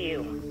ahead of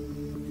you.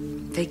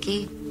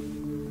 Vicky,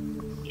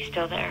 you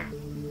still there?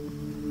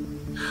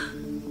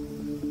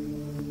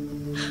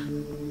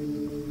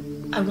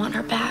 I want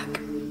her back.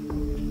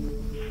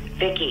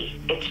 Vicky,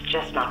 it's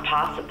just not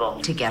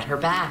possible to get her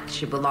back.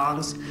 She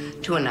belongs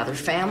to another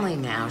family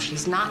now.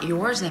 She's not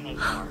yours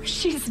anymore.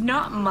 She's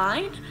not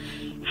mine?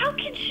 How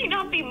can she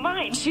not be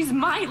mine? She's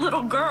my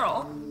little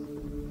girl.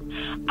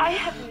 I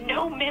have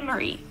no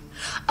memory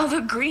of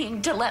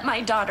agreeing to let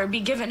my daughter be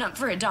given up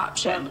for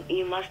adoption. Well,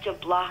 you must have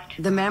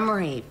blocked the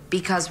memory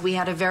because we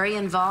had a very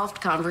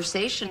involved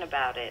conversation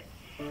about it.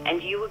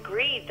 And you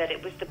agreed that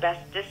it was the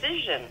best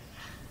decision.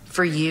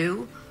 For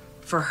you?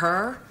 For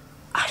her?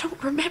 I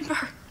don't remember.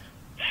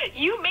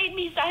 You made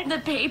me sign the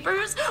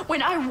papers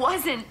when I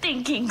wasn't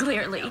thinking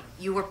clearly.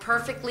 You were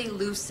perfectly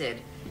lucid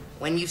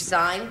when you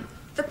signed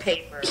the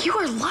papers. You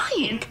are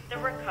lying. In the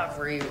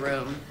recovery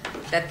room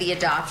that the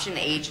adoption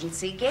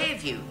agency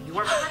gave you. You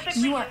were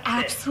perfectly You are lucid.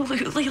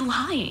 absolutely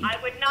lying. I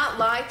would not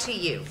lie to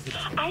you.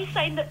 I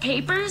signed the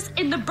papers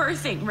in the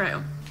birthing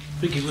room.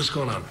 Vicky, what's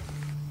going on?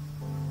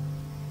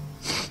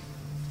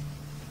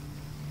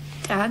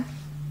 Dad?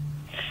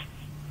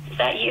 Is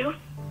that you?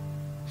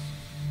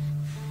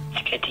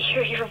 It's good to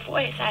hear your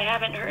voice. I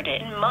haven't heard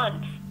it in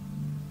months.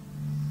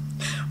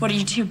 What, are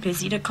you too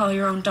busy to call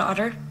your own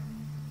daughter?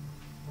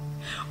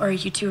 Or are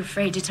you too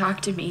afraid to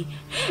talk to me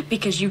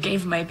because you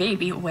gave my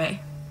baby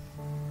away?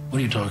 What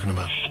are you talking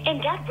about?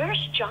 And Dad,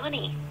 where's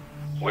Johnny?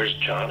 Where's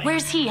Johnny?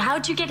 Where's he?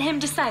 How'd you get him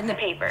to sign the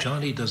paper?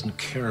 Johnny doesn't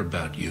care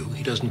about you.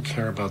 He doesn't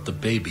care about the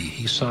baby.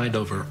 He signed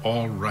over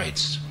all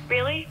rights.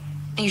 Really?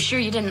 Are you sure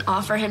you didn't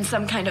offer him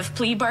some kind of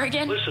plea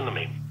bargain? Listen to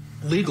me.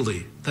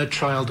 Legally, that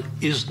child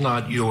is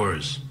not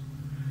yours.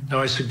 Now,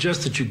 I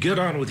suggest that you get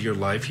on with your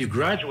life. You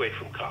graduate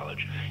from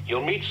college.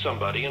 You'll meet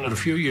somebody, and in a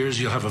few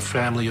years, you'll have a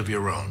family of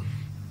your own.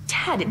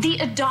 Dad, the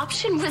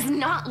adoption was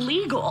not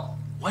legal.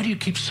 Why do you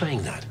keep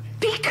saying that?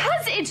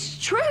 Because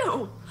it's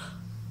true.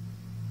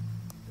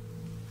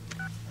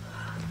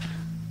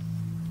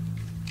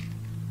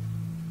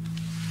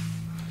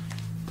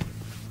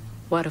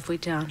 What have we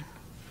done?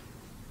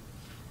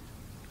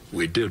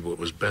 We did what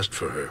was best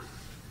for her.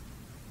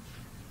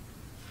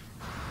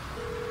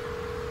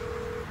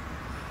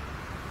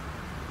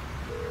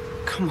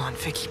 Come on,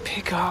 Vicky,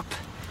 pick up.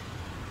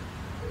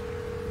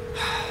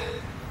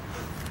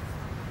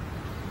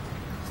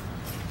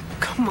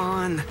 Come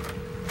on.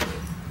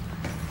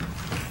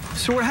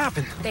 So what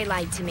happened? They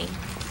lied to me.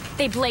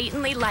 They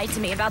blatantly lied to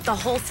me about the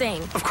whole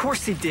thing. Of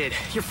course they did.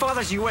 Your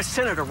father's a U.S.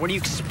 Senator. What do you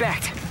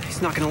expect?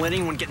 He's not gonna let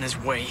anyone get in his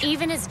way.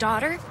 Even his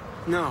daughter?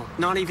 No,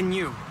 not even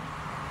you.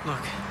 Look,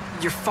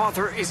 your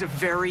father is a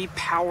very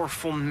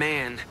powerful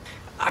man.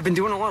 I've been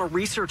doing a lot of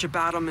research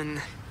about him,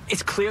 and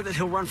it's clear that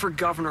he'll run for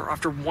governor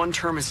after one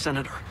term as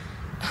senator.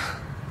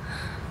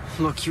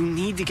 Look, you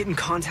need to get in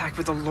contact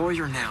with a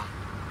lawyer now.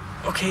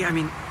 Okay, I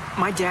mean,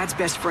 my dad's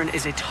best friend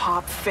is a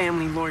top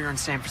family lawyer in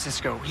San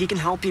Francisco. He can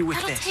help you with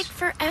That'll this. take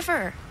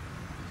forever.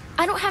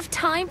 I don't have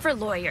time for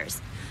lawyers.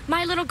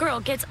 My little girl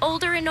gets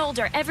older and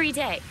older every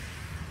day.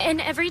 And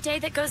every day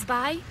that goes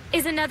by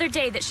is another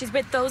day that she's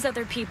with those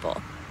other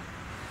people.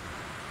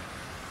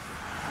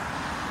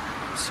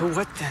 So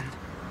what then?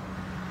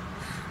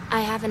 I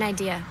have an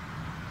idea.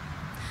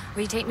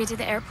 Will you take me to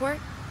the airport?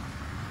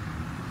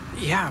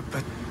 Yeah,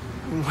 but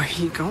where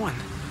are you going?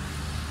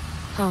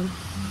 Home.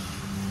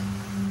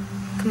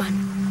 Come on.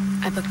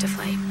 I booked a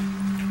flight.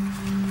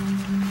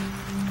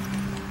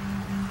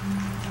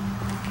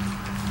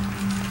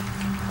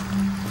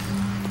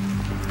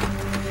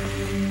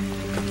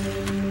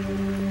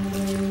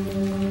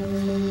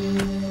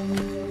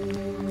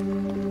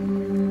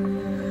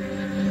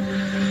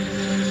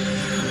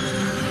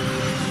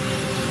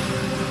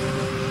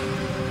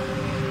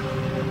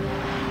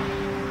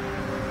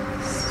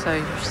 So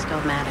you're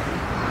still mad at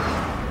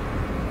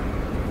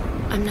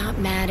me? I'm not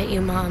mad at you,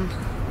 Mom.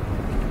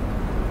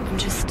 I'm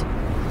just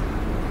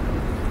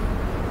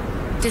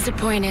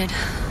disappointed.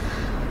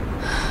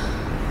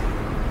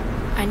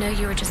 I know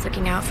you were just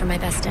looking out for my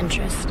best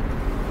interest.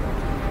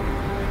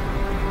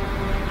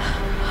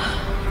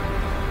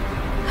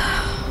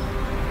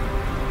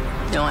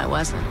 No, I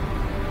wasn't.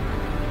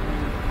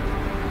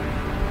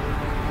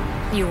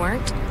 You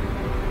weren't?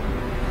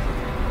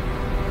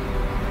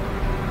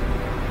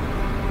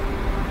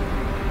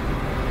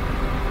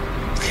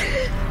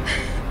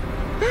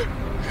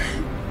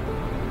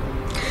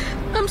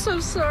 I'm so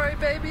sorry,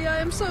 baby. I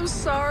am so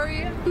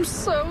sorry. I'm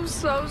so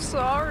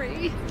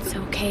sorry. It's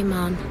okay,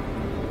 Mom.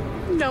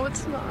 No,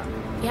 it's not.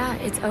 Yeah,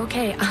 it's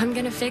okay. I'm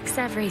gonna fix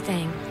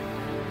everything.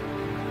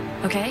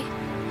 Okay?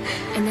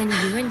 And then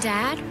you and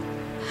Dad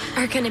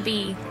are gonna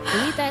be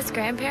the best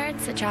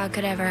grandparents a child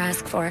could ever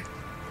ask for.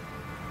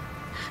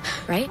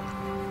 Right?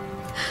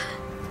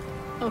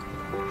 Oh,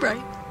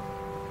 right.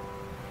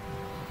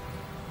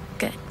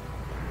 Good.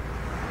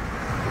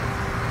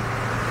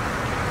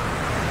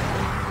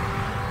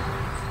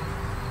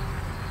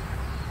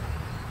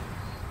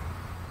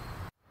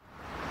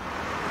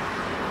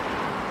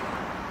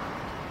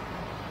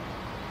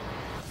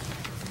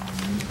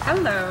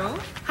 Hello.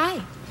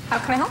 Hi. How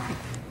can I help you?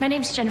 My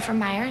name's Jennifer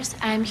Myers.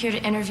 I'm here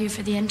to interview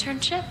for the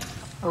internship.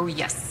 Oh,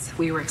 yes.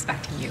 We were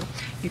expecting you.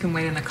 You can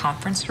wait in the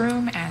conference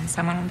room, and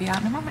someone will be out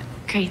in a moment.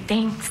 Great,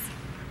 thanks.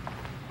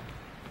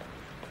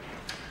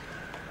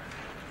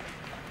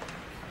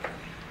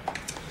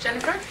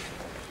 Jennifer?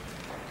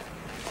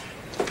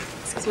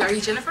 Excuse me, are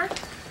you Jennifer?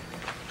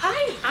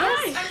 Hi.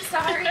 Hi. Yes, I'm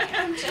sorry.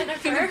 I'm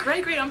Jennifer.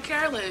 Great. I'm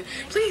Carolyn.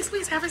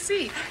 Please, have a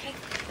seat. Okay.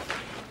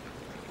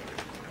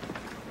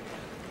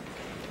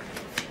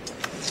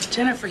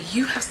 Jennifer,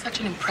 you have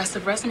such an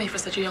impressive resume for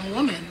such a young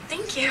woman.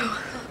 Thank you.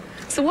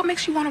 So what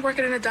makes you want to work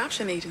at an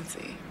adoption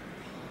agency?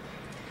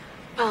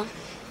 Well,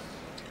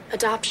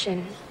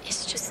 adoption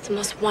is just the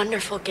most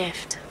wonderful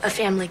gift a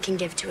family can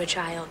give to a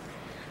child.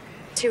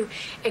 To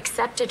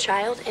accept a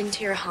child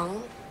into your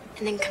home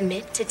and then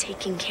commit to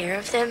taking care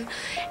of them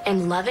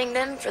and loving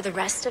them for the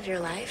rest of your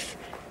life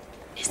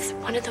is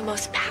one of the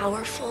most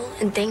powerful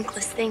and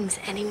thankless things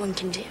anyone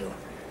can do.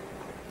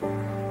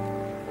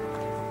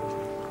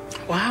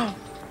 Wow,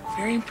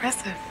 very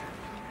impressive.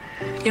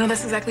 You know,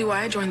 that's exactly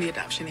why I joined the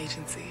adoption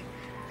agency.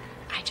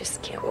 I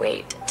just can't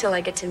wait till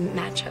I get to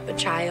match up a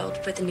child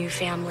with a new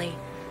family.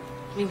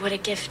 I mean, what a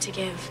gift to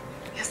give.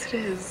 Yes, it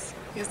is.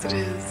 Yes, it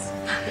is.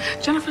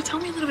 Jennifer, tell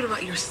me a little bit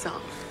about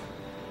yourself.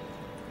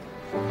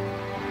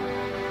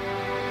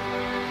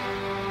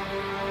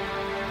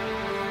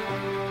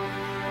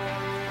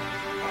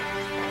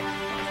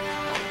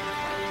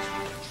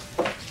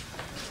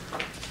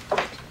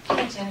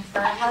 Hey,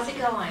 Jennifer, how's it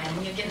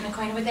going? You getting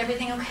acquainted with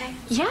everything okay?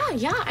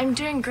 Yeah, I'm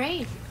doing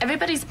great.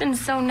 Everybody's been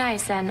so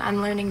nice, and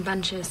I'm learning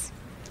bunches.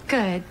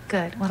 Good.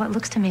 Well, it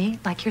looks to me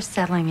like you're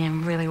settling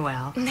in really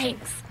well.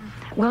 Thanks.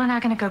 Will and I are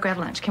going to go grab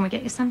lunch. Can we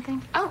get you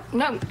something? Oh,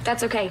 no,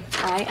 that's okay.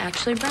 I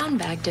actually brown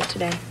bagged it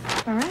today.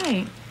 All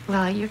right.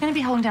 Well, you're going to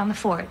be holding down the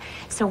fort.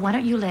 So why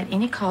don't you let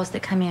any calls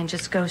that come in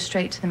just go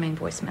straight to the main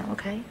voicemail,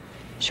 okay?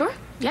 Sure.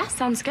 Yeah,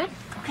 sounds good.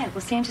 Okay,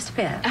 we'll see you in just a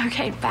bit.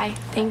 Okay, bye.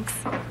 Thanks.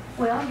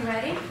 Will, you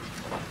ready?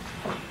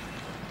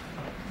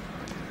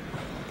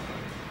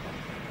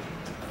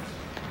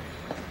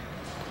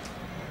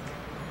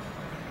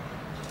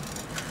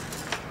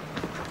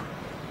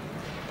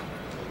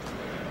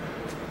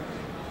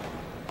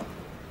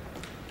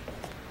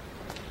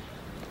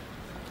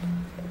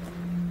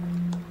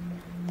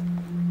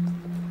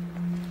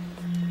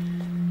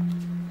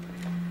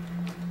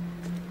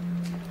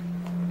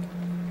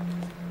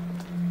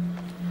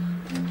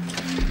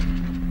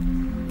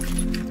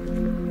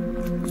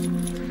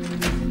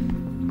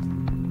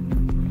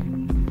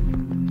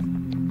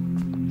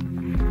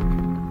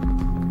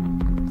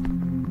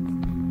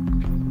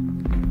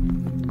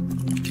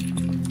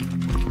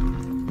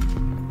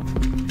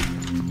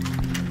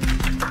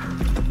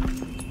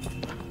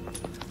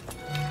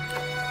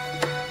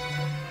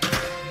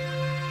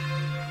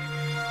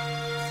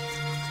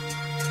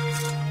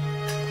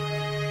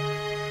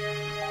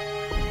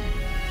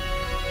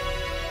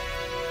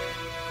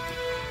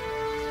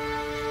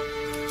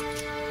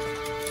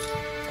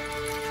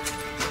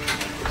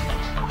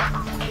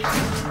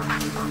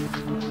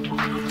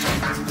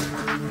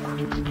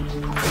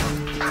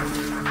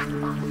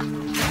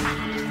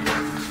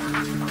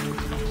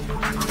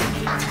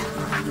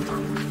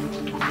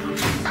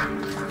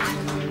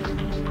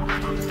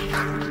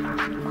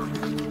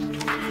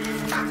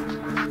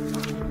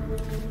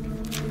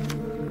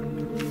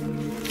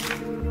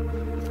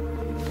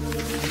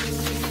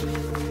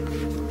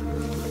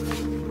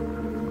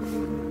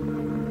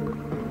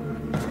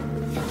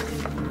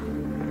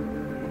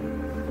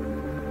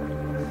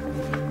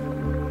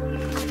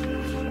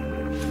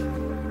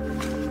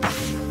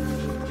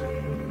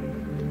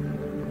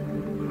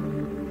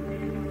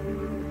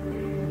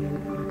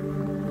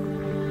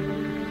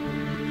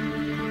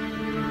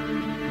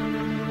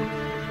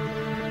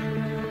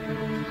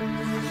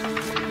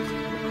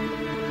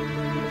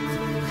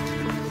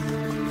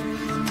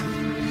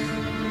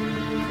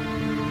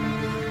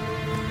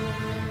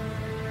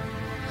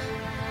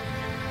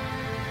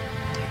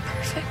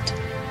 Perfect.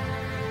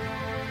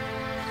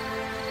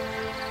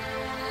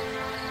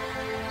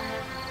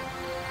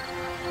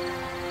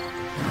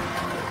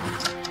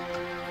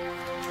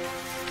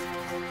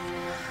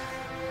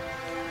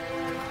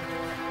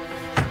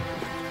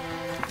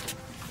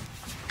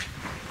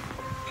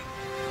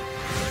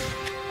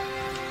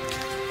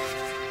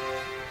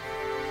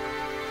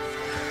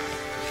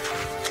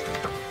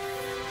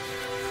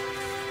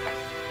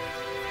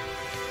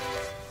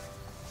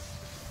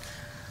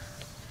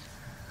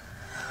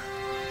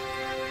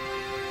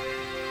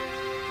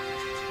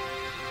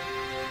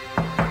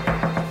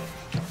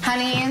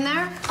 Honey, in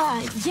there?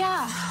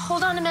 Yeah.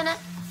 Hold on a minute.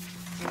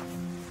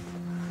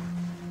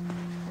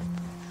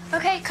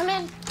 Okay, come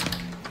in.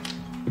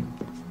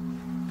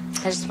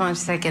 I just want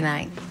to say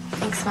goodnight.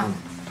 Thanks, Mom.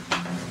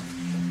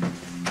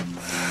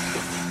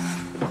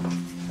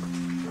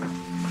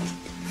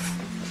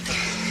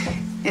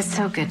 It's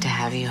so good to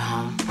have you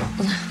home.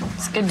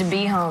 It's good to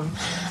be home.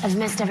 I've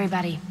missed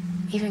everybody.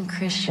 Even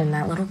Christian,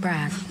 that little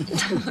brat.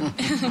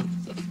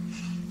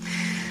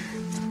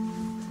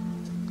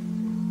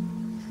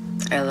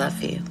 I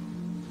love you.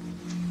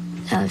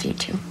 I love you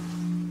too.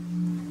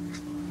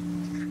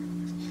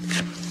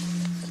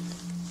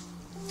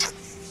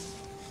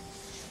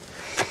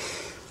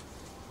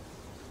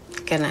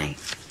 Good night.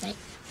 Night.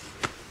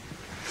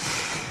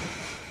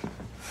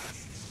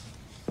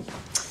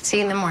 See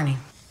you in the morning.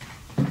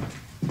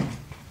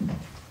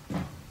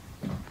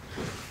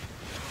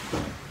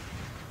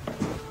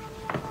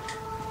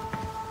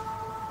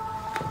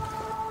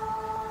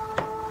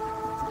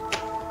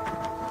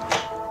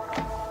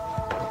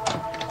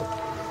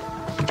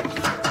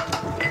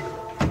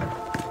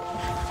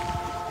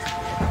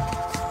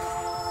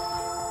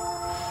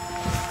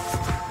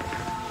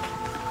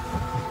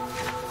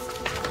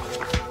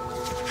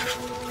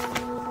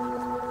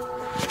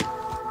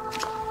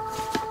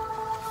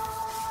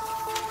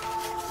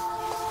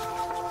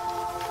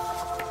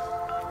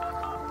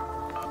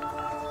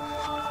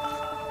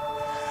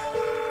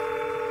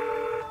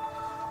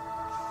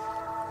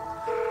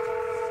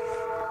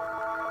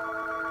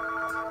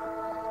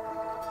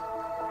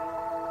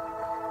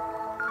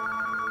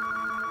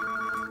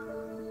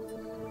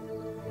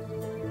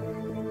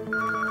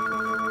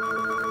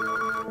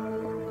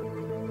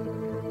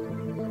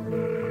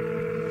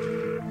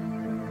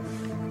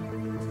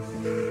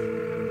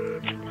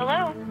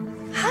 Hello?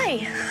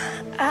 Hi.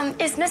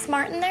 Is Miss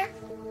Martin there?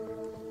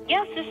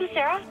 Yes, this is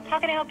Sarah. How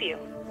can I help you?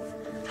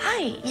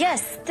 Hi.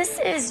 Yes, this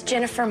is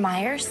Jennifer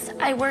Myers.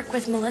 I work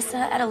with Melissa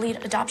at a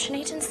lead adoption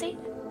agency.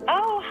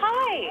 Oh,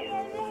 hi.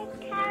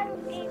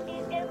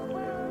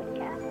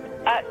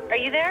 Are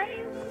you there?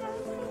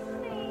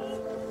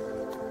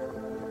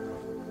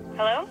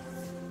 Hello?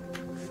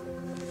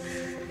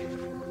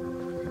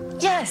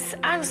 Yes,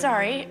 I'm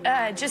sorry.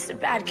 Just a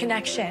bad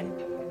connection.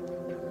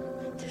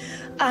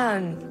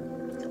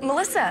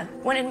 Melissa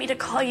wanted me to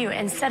call you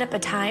and set up a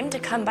time to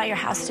come by your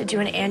house to do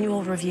an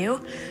annual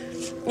review.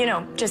 You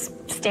know,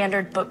 just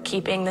standard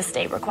bookkeeping the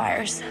state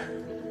requires.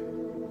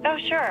 Oh,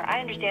 sure. I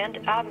understand.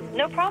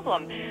 No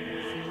problem.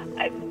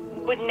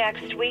 Would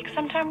next week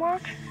sometime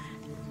work?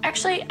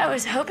 Actually, I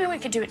was hoping we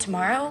could do it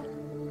tomorrow.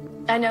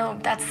 I know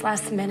that's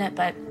last minute,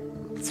 but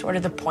it's sort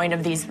of the point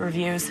of these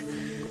reviews.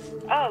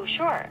 Oh,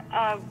 sure.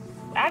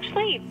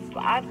 Actually,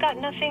 I've got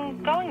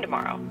nothing going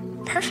tomorrow.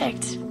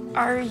 Perfect.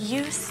 Are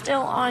you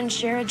still on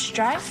Sherridge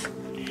Drive?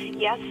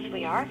 Yes,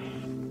 we are.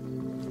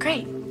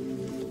 Great.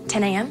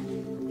 10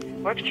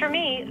 a.m.? Works for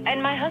me,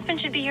 and my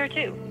husband should be here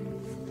too.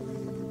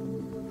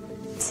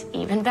 It's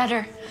even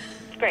better.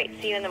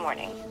 Great. See you in the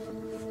morning.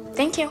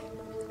 Thank you.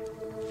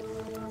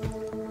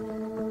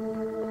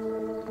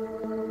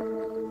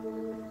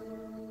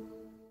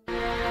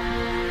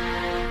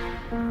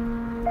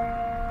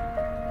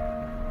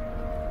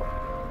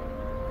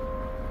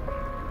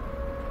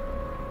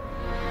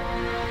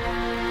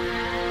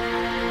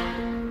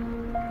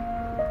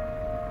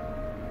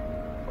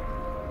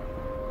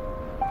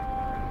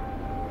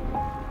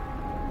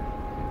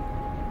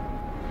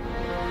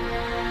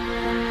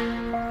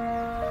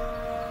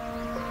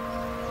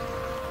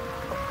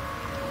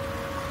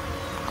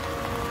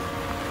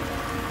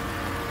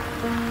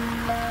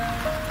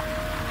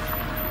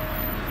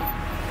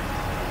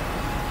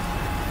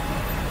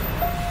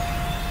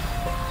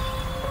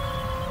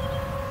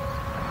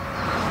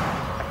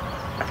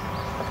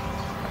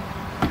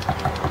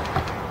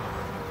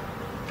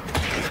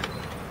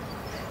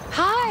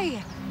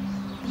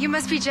 You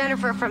must be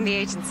Jennifer from the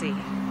agency.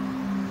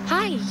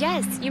 Hi,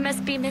 yes, you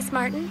must be Miss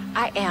Martin.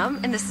 I am,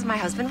 and this is my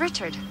husband,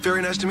 Richard.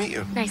 Very nice to meet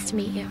you. Nice to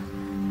meet you.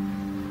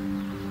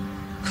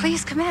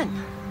 Please come in.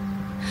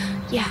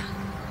 Yeah.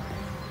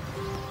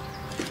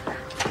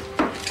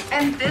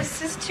 And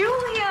this is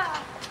Julia.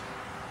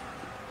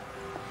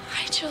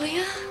 Hi,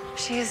 Julia.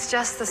 She is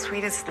just the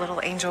sweetest little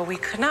angel. We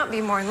could not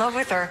be more in love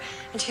with her,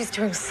 and she's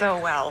doing so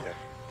well.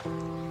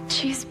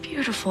 She's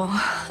beautiful.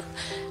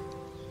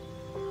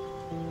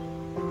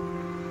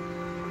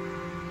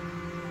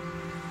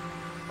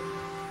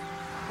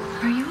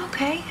 Are you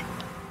okay?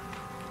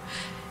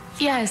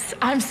 Yes,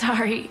 I'm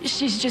sorry.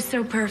 She's just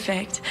so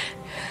perfect.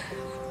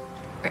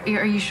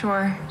 Are you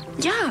sure?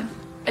 Yeah,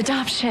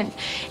 adoption.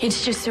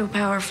 It's just so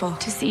powerful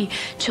to see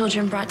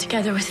children brought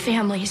together with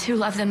families who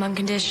love them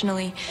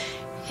unconditionally.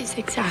 Is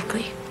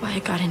exactly why I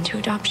got into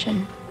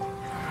adoption.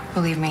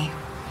 Believe me,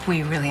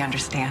 we really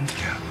understand.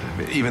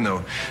 Yeah. Even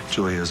though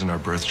Julia isn't our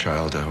birth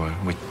child,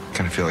 we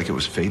kind of feel like it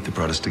was fate that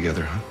brought us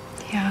together, huh?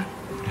 Yeah.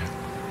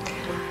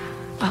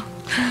 Well,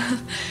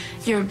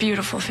 you're a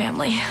beautiful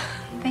family.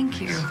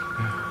 Thank you.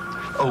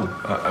 Oh,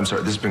 I'm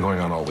sorry. This has been going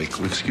on all week.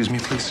 Excuse me,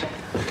 please.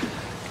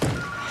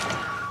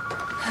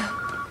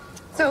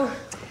 So,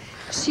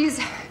 she's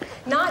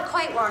not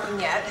quite walking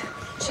yet.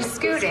 She's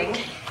scooting,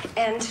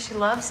 and she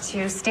loves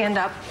to stand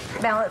up,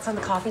 balance on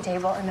the coffee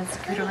table, and then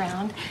scoot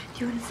around.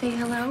 Do you want to say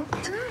hello?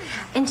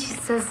 And she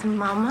says,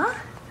 Mama,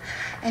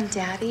 and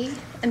Daddy,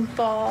 and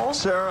Ball.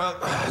 Sarah,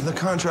 the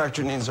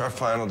contractor needs our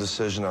final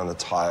decision on the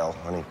tile,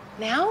 honey.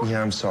 Now?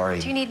 Yeah, I'm sorry.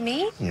 Do you need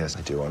me? Yes,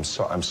 I do. I'm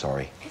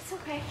sorry. It's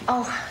okay.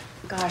 Oh,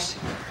 gosh.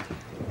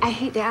 I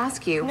hate to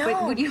ask you, No,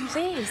 but would you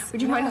please?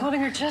 Would you mind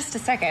holding her just a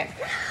second?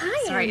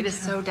 Hi. Sorry, it is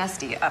so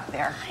dusty up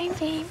there. Hi,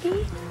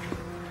 baby.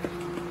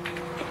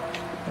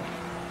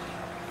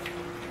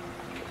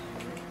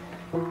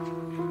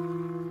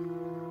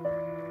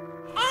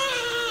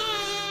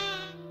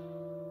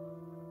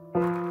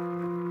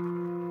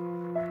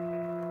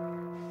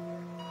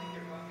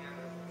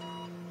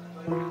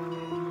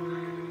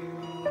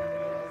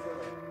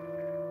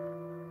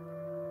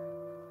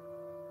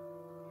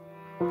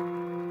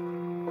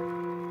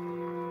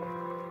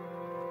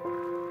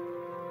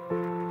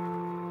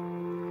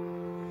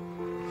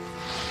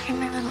 You're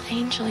my little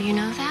angel, you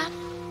know that?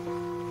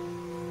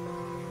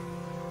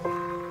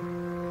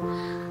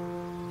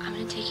 I'm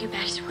gonna take you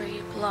back to where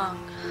you belong.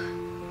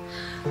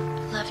 I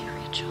love you,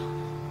 Rachel.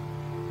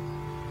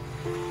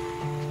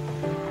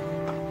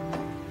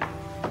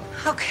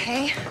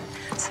 Okay.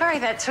 Sorry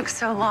that took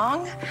so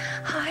long.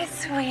 Hi,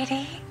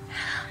 sweetie.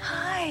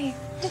 Hi.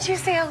 Did you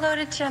say hello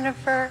to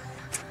Jennifer?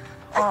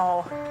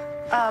 Oh,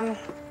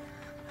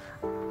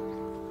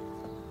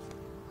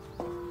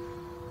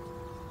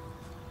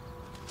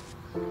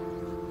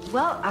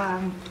 Well,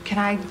 can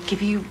I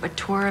give you a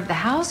tour of the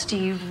house? Do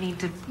you need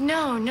to?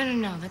 No,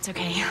 that's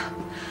okay.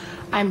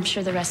 I'm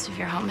sure the rest of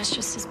your home is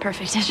just as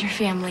perfect as your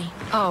family.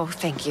 Oh,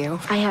 thank you.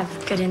 I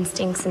have good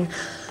instincts, and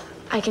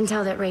I can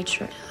tell that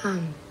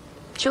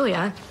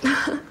Julia,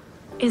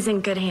 is in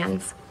good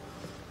hands.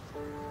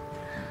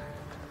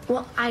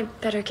 Well, I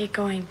better get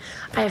going.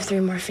 I have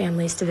 3 more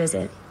families to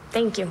visit.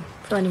 Thank you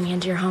for letting me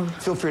into your home.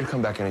 Feel free to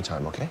come back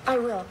anytime, okay? I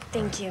will.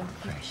 Thank you.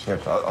 Here,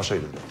 I'll show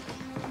you.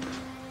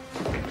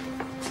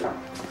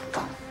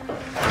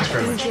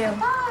 Thank you.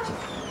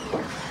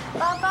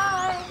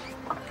 Bye-bye.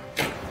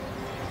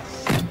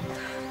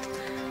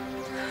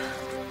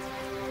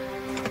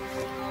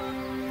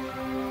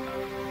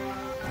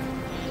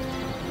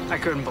 I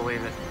couldn't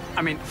believe it.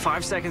 I mean,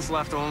 5 seconds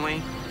left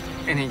only,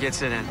 and he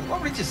gets it in. Why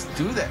don't we just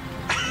do that?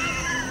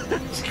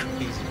 It's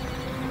crazy.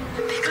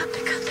 Pick up.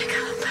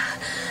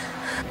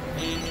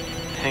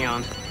 Hang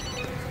on.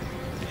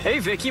 Hey,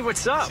 Vicky,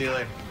 what's up? See you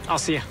later. I'll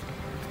see you.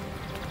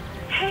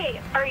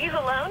 Hey, are you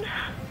alone?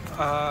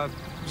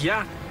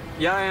 Yeah.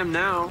 Yeah, I am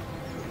now.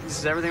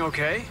 Is everything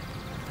okay?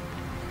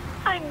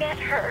 I met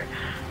her.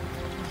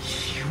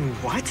 You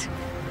what?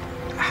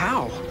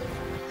 How?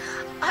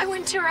 I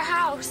went to her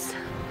house.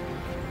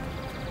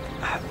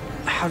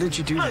 How did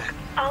you do Look, that?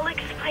 I'll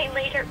explain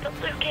later, but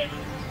Lucas...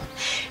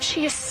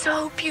 She is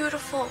so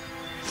beautiful.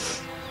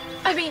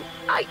 I mean,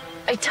 I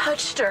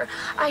touched her.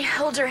 I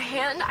held her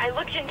hand. I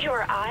looked into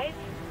her eyes.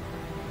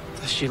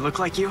 Does she look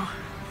like you?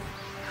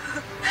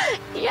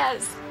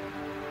 Yes.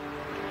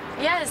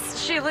 Yes,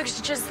 she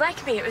looks just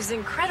like me. It was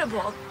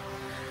incredible.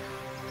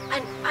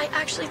 And I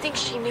actually think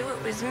she knew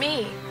it was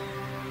me.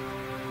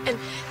 And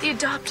the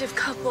adoptive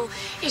couple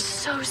is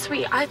so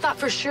sweet. I thought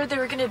for sure they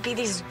were going to be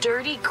these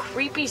dirty,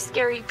 creepy,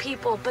 scary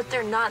people, but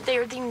they're not. They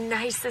are the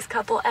nicest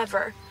couple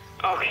ever.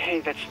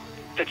 Okay,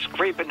 that's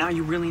great, but now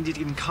you really need to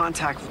get in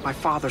contact with my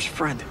father's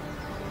friend.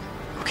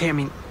 Okay, I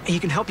mean, he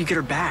can help you get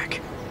her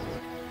back.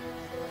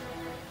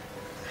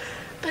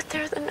 But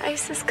they're the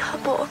nicest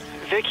couple.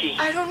 Vicky.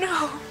 I don't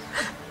know.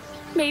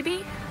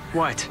 Maybe.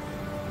 What?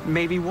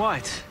 Maybe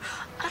what?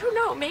 I don't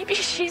know. Maybe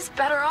she's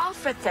better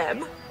off with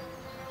them.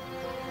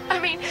 I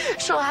mean,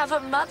 she'll have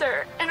a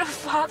mother and a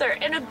father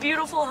and a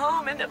beautiful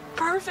home and a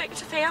perfect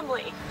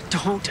family.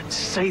 Don't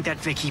say that,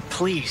 Vicky,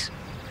 please.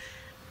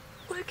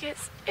 What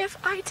Lucas, if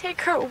I take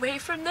her away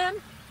from them,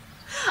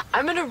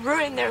 I'm gonna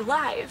ruin their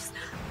lives.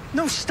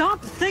 No, stop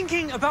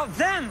thinking about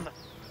them.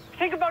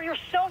 Think about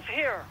yourself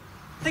here.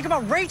 Think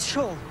about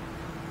Rachel.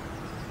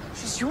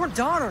 She's your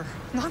daughter,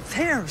 not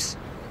theirs.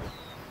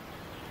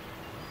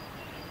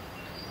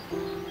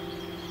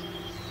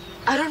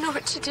 I don't know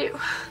what to do.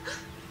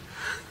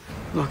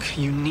 Look,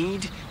 you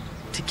need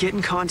to get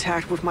in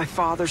contact with my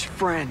father's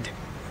friend,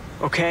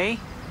 okay?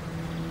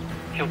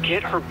 He'll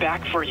get her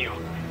back for you.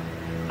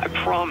 I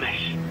promise.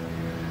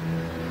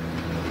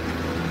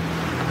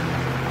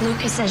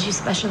 Lucas says you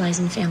specialize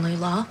in family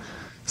law.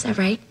 Is that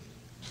right?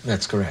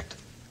 That's correct.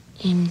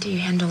 And do you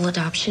handle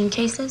adoption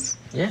cases?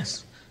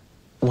 Yes.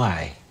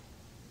 Why?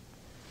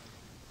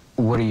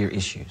 What are your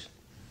issues?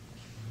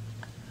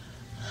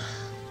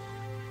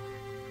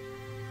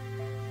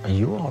 Are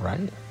you all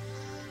right?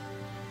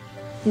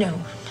 No,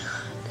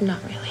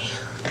 not really.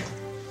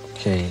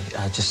 Okay,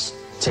 just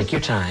take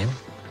your time.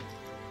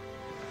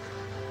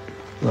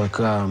 Look,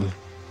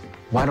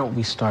 why don't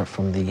we start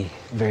from the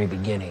very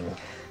beginning?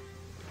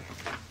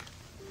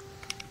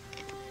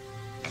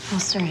 All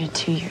started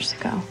 2 years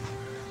ago.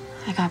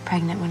 I got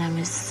pregnant when I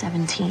was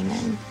 17,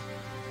 and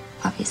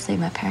obviously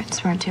my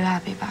parents weren't too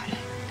happy about it.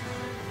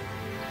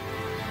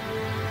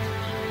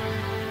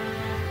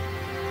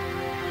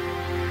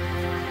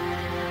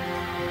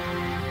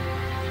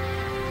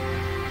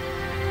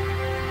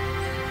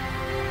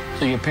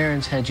 So your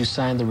parents had you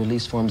sign the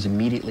release forms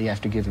immediately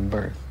after giving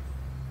birth,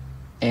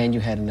 and you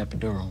had an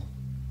epidural.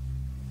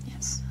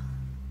 Yes.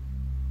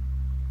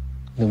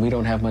 Then we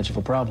don't have much of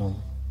a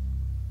problem.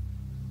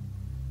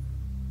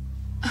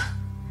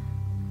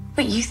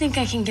 But you think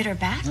I can get her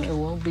back? It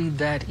won't be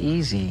that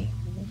easy,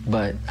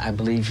 but I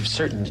believe you're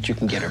certain that you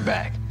can get her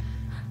back.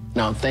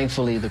 Now,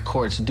 thankfully, the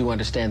courts do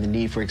understand the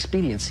need for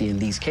expediency in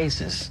these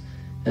cases.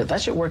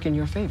 That should work in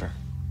your favor.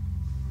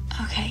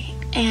 Okay,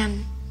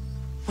 and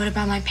what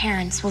about my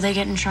parents? Will they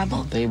get in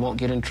trouble? They won't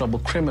get in trouble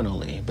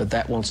criminally, but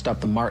that won't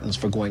stop the Martins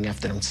from going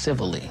after them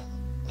civilly.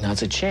 Now,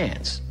 it's a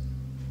chance,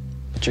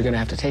 but you're gonna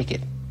have to take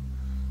it.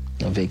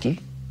 Now, Vicky,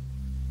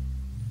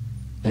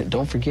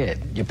 don't forget,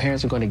 your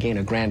parents are going to gain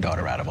a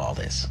granddaughter out of all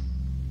this.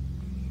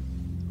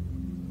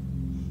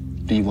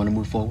 Do you want to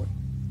move forward?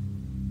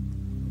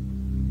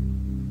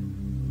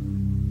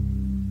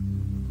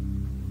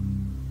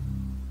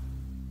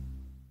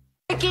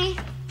 Vicky,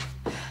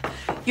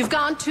 you've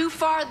gone too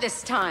far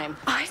this time.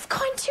 I've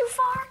gone too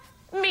far?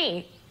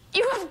 Me?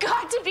 You have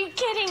got to be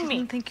kidding me. I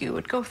didn't think you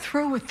would go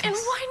through with this. And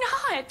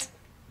why not?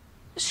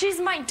 She's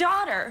my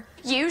daughter.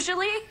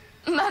 Usually,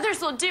 mothers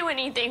will do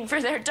anything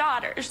for their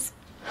daughters.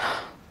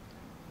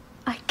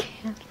 I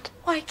can't.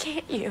 Why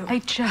can't you? I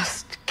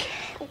just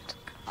can't.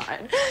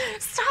 God,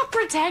 stop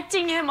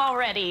protecting him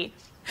already.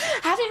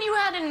 Haven't you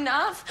had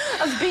enough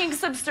of being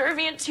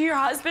subservient to your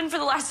husband for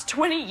the last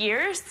 20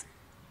 years?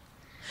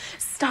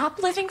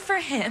 Stop living for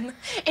him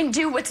and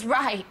do what's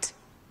right.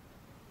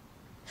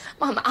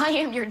 Mom, I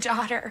am your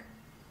daughter.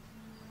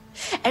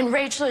 And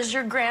Rachel is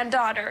your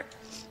granddaughter.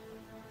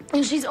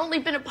 And she's only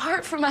been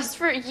apart from us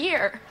for a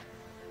year.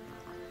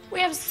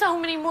 We have so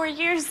many more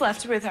years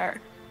left with her.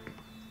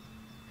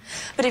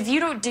 But if you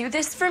don't do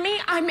this for me,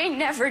 I may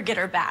never get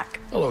her back.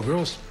 Hello,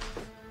 girls.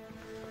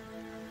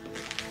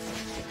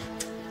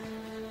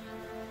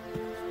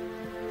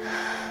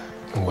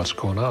 What's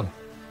going on?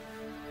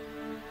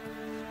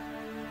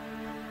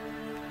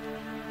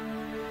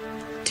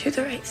 Do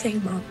the right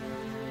thing, Mom.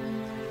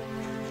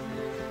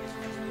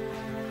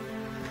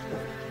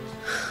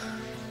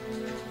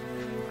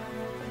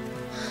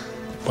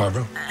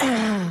 Barbara?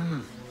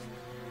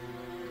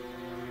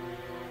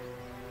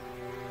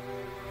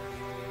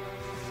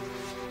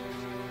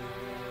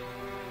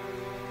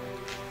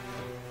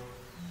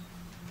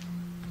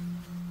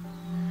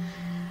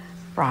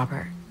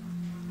 Robert,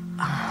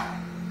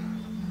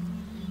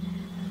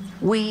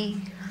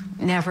 we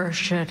never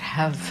should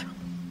have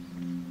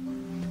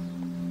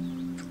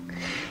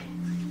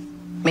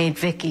made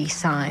Vicky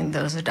sign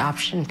those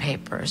adoption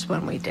papers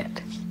when we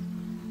did.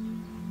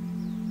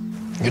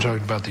 You're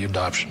talking about the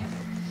adoption.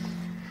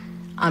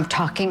 I'm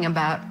talking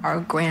about our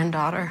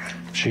granddaughter.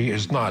 She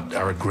is not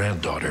our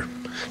granddaughter.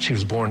 She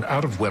was born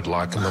out of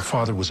wedlock, and the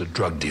father was a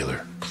drug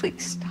dealer.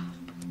 Please stop.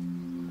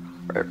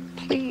 Robert,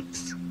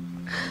 please.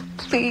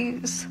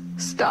 Please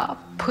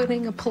stop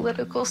putting a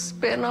political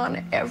spin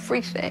on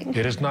everything.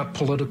 It is not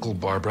political,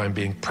 Barbara. I'm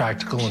being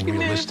practical and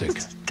realistic.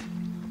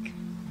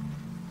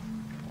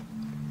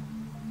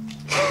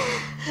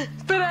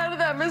 But out of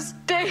that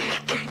mistake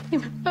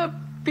came a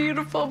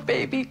beautiful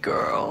baby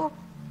girl.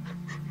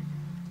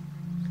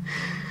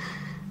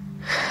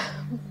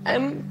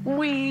 And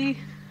we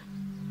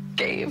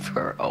gave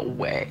her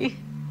away.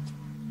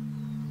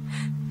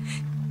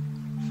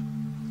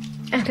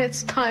 And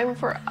it's time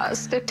for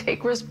us to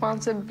take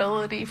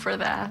responsibility for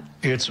that.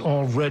 It's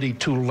already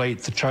too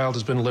late. The child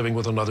has been living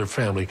with another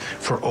family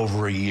for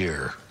over a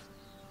year.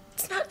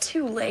 It's not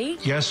too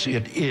late. Yes,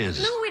 it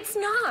is. No, it's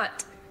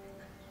not.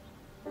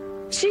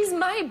 She's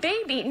my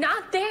baby,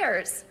 not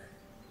theirs.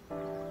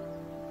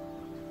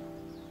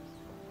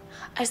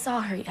 I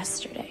saw her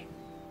yesterday.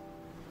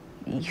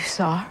 You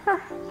saw her?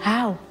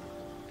 How?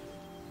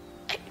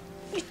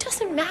 It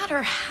doesn't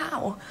matter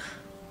how.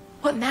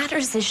 What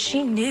matters is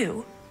she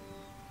knew.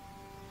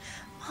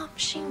 Mom,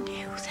 she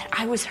knew that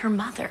I was her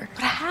mother.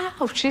 But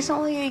how? She's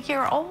only a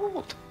year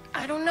old.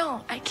 I don't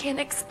know. I can't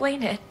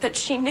explain it, but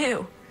she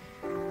knew.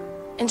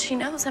 And she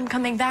knows I'm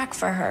coming back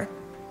for her.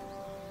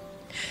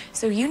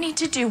 So you need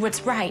to do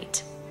what's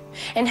right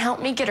and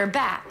help me get her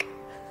back.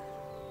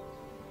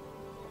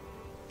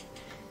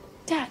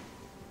 Dad,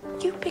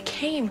 you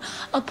became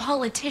a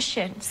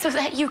politician so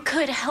that you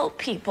could help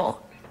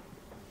people.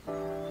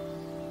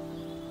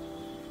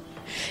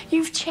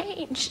 You've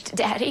changed,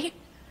 Daddy.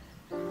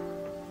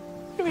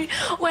 I mean,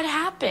 what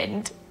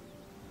happened?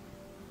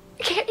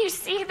 Can't you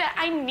see that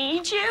I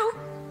need you?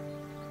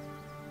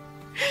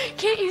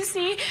 Can't you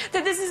see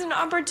that this is an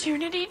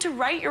opportunity to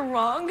right your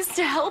wrongs,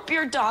 to help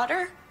your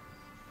daughter,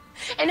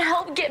 and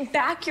help get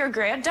back your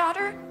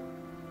granddaughter?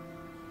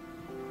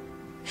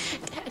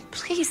 Dad,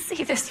 please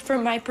see this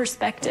from my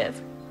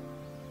perspective,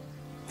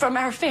 from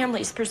our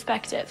family's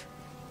perspective.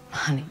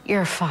 Honey,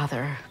 your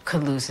father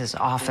could lose his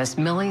office.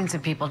 Millions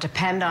of people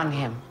depend on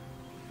him.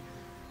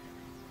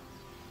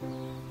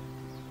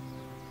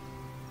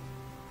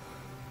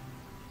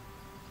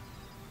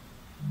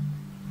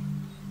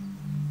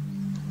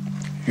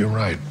 You're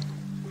right.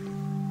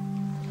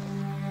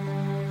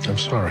 I'm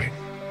sorry.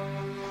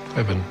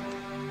 I've been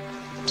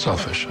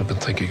selfish. I've been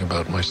thinking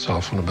about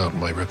myself and about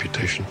my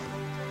reputation.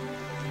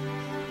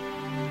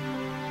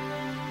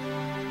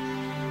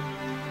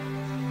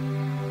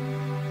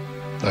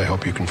 I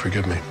hope you can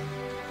forgive me.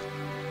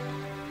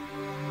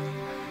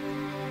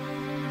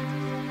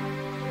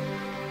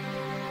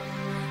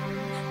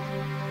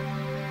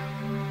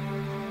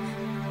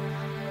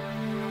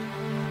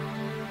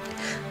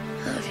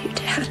 I love you,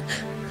 Dad.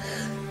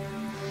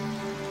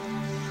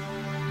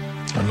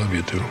 I love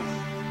you too.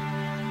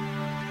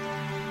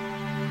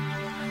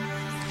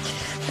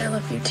 I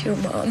love you too,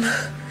 Mom.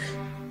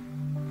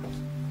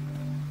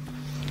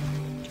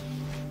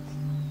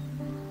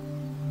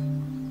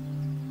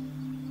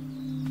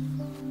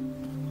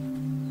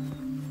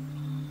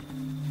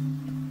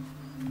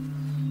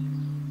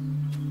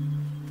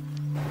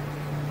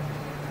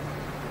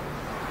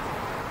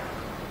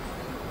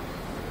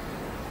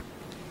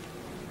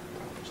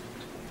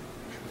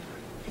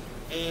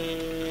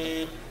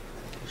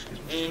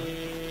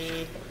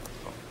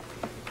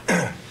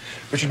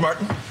 Richard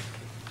Martin?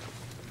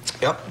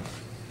 Yep.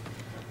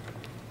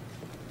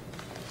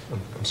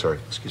 I'm sorry,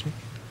 excuse me?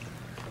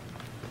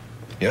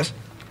 Yes?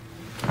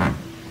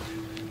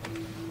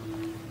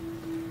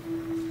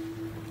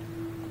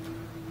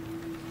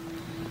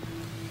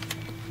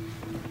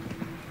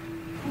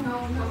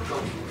 No.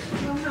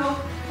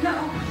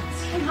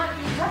 This cannot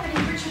be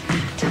happening, Richard.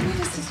 Tell me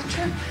this isn't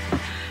true.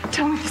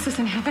 Tell me this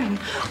isn't happening.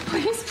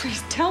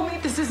 Please tell me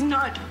this is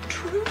not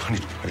true. Honey,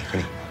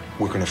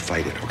 we're gonna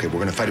fight it, okay? We're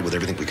gonna fight it with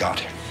everything we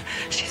got.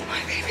 She's my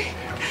baby.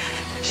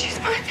 She's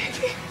my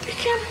baby. They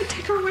can't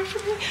take her away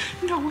from me.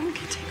 No one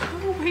can take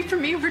her away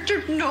from me,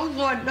 Richard. No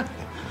one.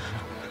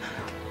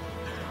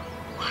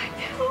 Why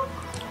now?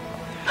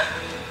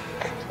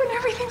 When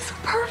everything's so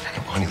perfect.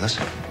 No, honey,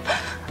 listen.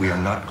 We are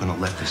not gonna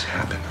let this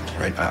happen,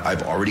 right?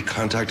 I've already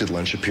contacted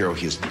Len Shapiro.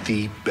 He is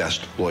the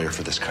best lawyer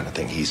for this kind of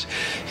thing. He's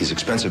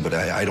expensive, but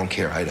I don't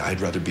care.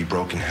 I'd rather be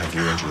broke and have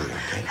your injury,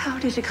 okay? How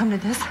did it come to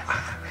this?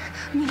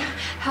 I mean,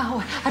 how?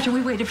 After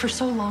we waited for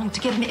so long to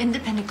get an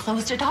independent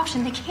closed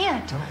adoption, they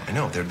can't. No, I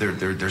know.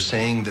 They're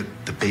saying that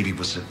the baby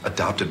was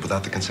adopted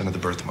without the consent of the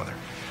birth mother.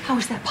 How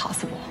is that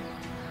possible?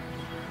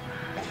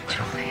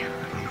 Julie.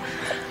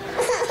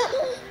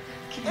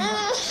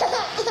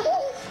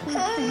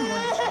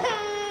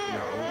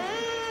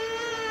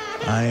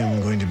 I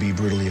am going to be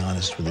brutally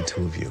honest with the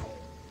two of you.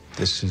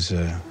 This is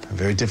a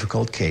very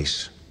difficult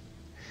case.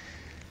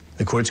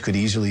 The courts could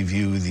easily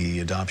view the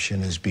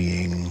adoption as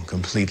being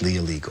completely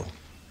illegal.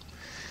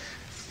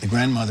 The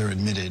grandmother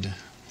admitted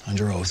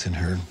under oath in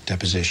her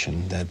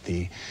deposition that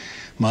the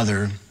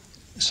mother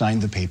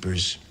signed the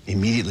papers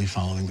immediately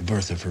following the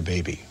birth of her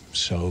baby,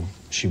 so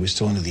she was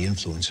still under the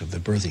influence of the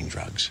birthing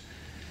drugs.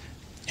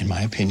 In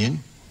my opinion,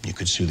 you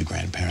could sue the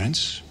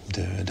grandparents,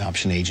 the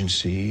adoption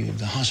agency,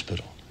 the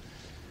hospital.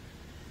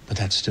 But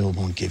that still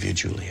won't give you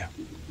Julia.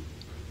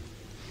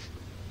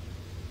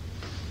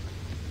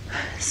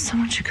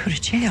 Someone should go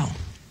to jail.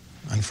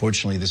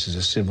 Unfortunately, this is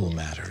a civil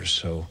matter,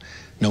 so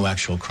no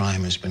actual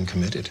crime has been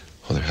committed.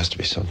 Well, there has to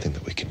be something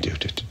that we can do.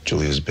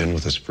 Julia's been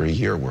with us for a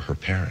year. We're her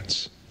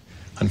parents.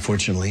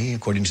 Unfortunately,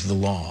 according to the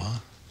law,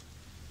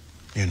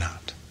 you're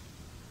not.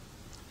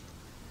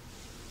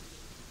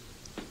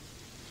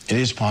 It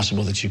is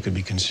possible that you could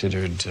be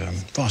considered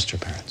foster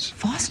parents.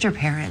 Foster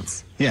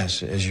parents?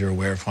 Yes, as you're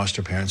aware,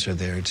 foster parents are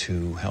there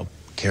to help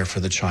care for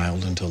the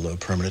child until a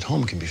permanent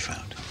home can be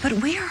found. But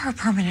we are her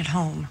permanent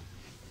home.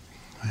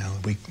 Well,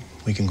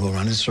 we can go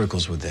around in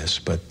circles with this,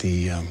 but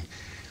the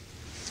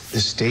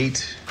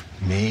state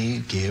may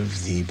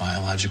give the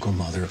biological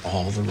mother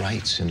all the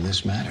rights in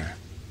this matter.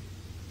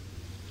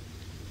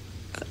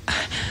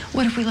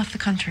 What if we left the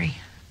country?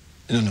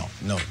 No,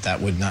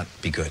 that would not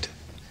be good.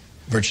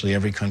 Virtually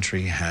every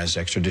country has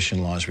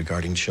extradition laws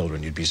regarding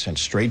children. You'd be sent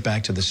straight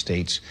back to the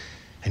States,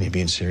 and you'd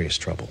be in serious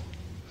trouble.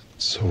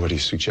 So what are you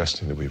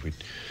suggesting, that we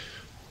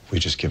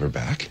just give her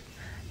back?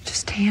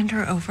 Just hand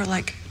her over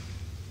like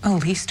a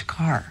leased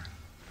car.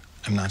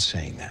 I'm not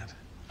saying that.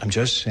 I'm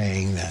just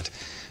saying that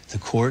the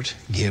court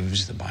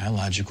gives the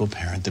biological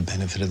parent the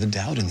benefit of the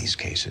doubt in these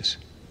cases.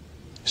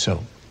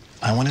 So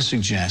I want to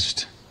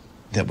suggest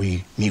that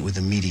we meet with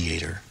a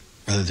mediator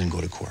rather than go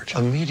to court.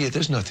 A mediator?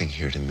 There's nothing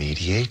here to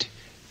mediate.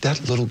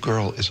 That little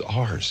girl is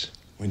ours.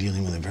 We're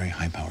dealing with a very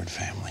high-powered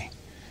family.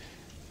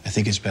 I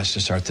think it's best to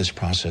start this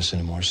process in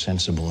a more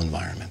sensible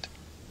environment.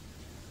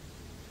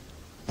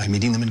 By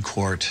meeting them in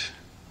court,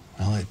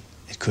 well,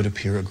 it could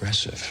appear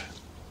aggressive.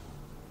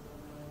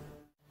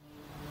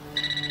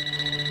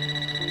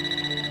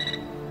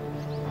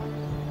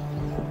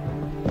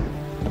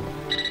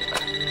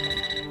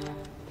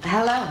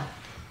 Hello.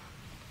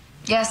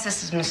 Yes,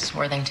 this is Mrs.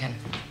 Worthington.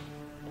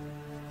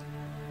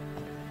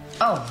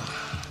 Oh,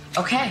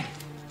 okay.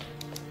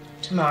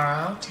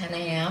 Tomorrow, 10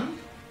 a.m.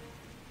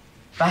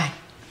 Bye.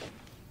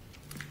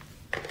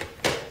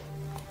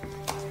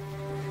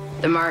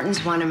 The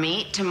Martins want to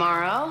meet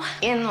tomorrow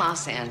in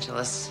Los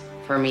Angeles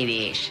for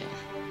mediation.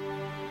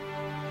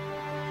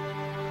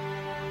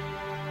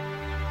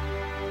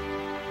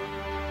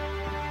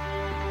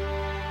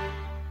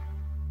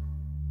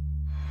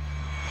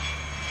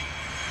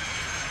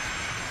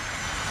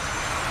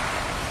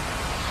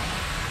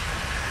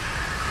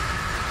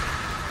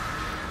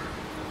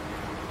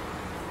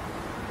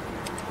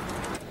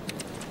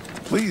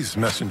 Please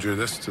messenger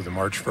this to the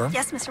March firm.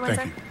 Yes, Mr.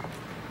 Windsor. Thank you.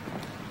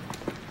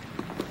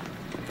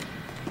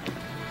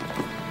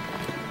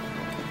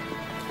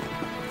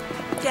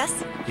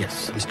 Yes?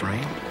 Yes, Mr.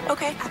 Rain?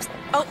 Okay.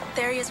 Oh,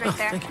 there he is right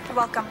there. Thank you. You're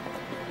welcome.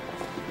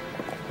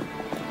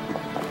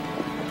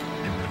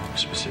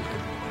 Specifically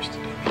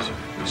requested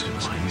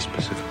he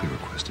specifically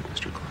requested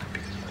Mr. Klein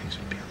because he thinks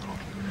it'd be a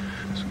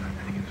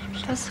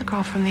little... That's the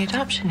girl from the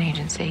adoption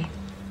agency.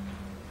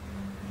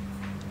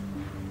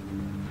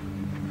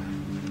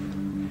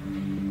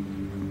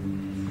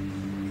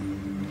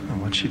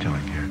 What's she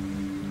doing here?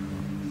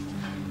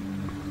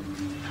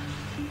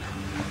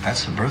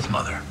 That's the birth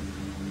mother.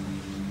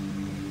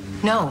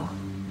 No,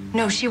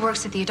 she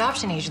works at the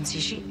adoption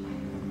agency.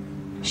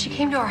 She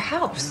came to our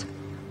house.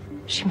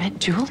 She met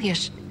Julia.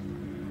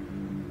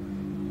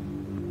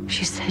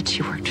 She said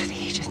she worked for the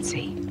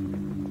agency.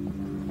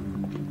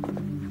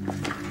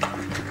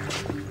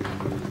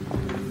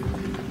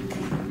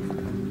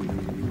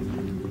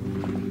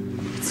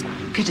 It's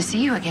good to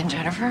see you again,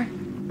 Jennifer.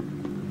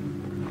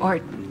 Or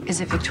is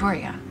it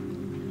Victoria?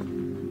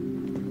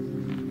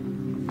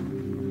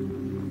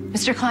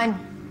 Mr. Klein,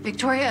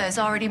 Victoria has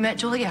already met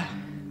Julia.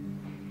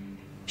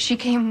 She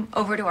came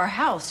over to our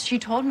house. She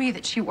told me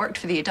that she worked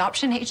for the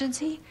adoption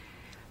agency,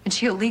 and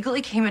she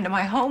illegally came into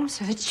my home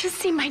so that she... Just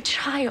see my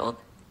child.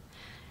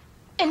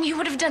 And you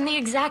would have done the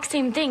exact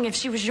same thing if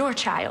she was your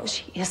child.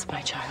 She is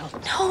my child.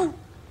 No,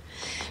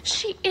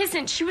 she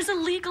isn't. She was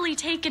illegally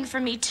taken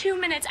from me 2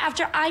 minutes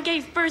after I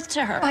gave birth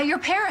to her. By your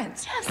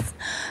parents? Yes,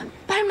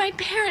 by my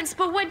parents.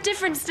 But what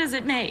difference does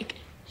it make?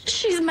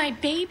 She's my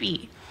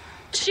baby.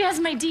 She has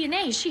my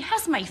DNA. She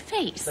has my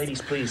face.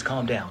 Ladies, please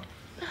calm down.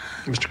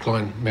 Mr.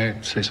 Klein, may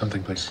I say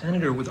something, please?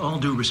 Senator, with all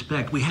due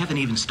respect, we haven't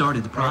even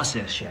started the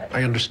process yet.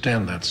 I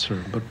understand that,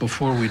 sir. But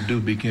before we do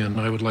begin,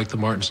 I would like the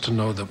Martins to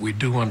know that we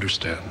do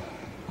understand,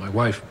 my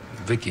wife,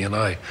 Vicky, and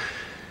I,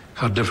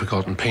 how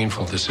difficult and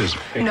painful this is.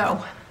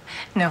 No,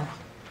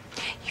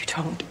 you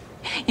don't.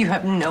 You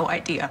have no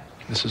idea.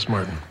 Mrs.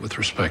 Martin, with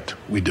respect,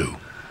 we do.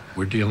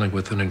 We're dealing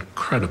with an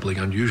incredibly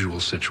unusual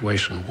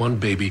situation. One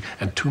baby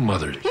and two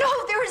mothers.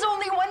 No, there is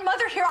only one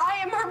mother here. I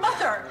am her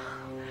mother.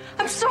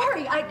 I'm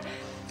sorry.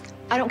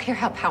 I don't care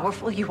how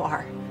powerful you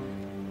are.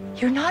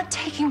 You're not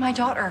taking my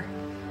daughter.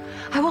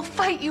 I will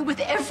fight you with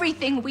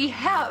everything we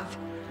have.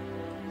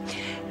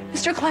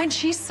 Mr. Klein,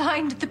 she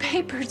signed the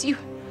papers. You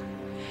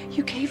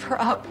gave her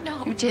up.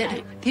 No. You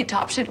did. The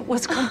adoption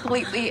was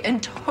completely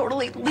and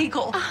totally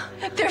legal.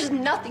 There's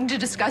nothing to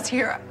discuss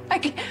here. I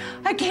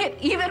can't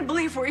even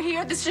believe we're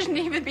here. This shouldn't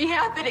even be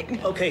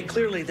happening. Okay,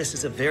 clearly this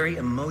is a very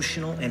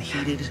emotional and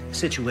heated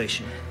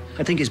situation.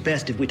 I think it's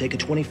best if we take a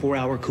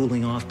 24-hour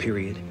cooling off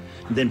period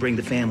and then bring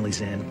the families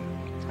in.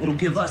 It'll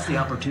give us the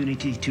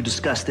opportunity to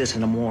discuss this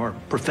in a more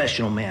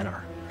professional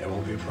manner. That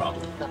won't be a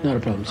problem. Not a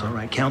problem, sir. All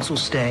right, counsel,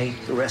 stay.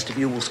 The rest of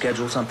you will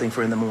schedule something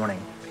for in the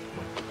morning.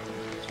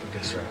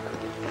 Yes, sir.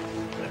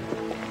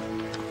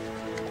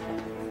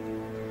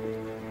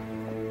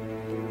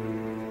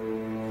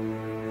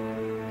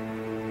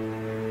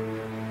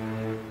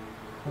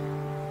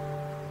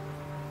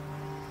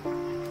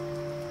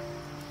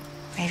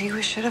 Maybe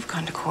we should have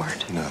gone to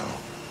court. No.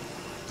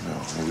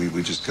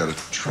 We just gotta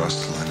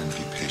trust Len and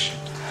be patient.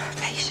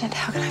 Patient?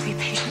 How can I be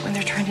patient when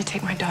they're trying to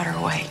take my daughter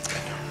away?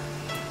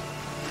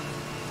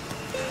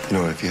 You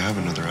know, if you have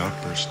another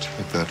outburst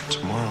like that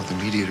tomorrow, the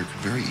mediator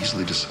could very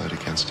easily decide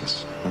against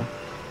us. Huh?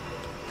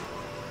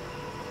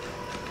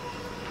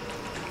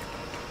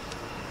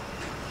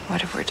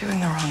 What if we're doing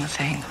the wrong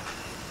thing?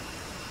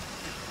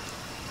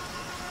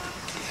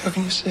 How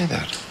can you say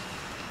that?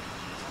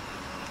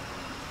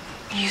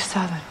 You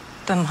saw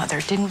the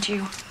mother, didn't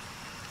you?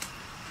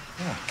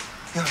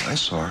 Yeah, I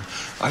saw her.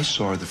 I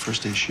saw her the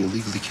first day she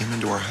illegally came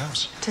into our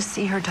house. To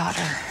see her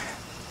daughter.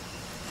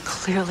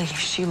 Clearly,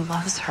 she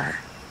loves her.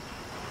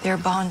 They're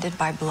bonded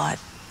by blood.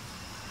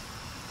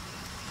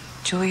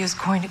 Julia's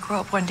going to grow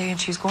up one day and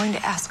she's going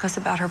to ask us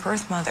about her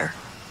birth mother.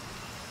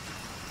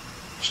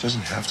 She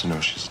doesn't have to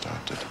know she's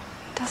adopted.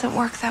 It doesn't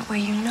work that way,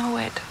 you know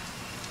it.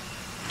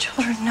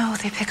 Children know,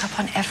 they pick up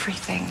on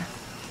everything.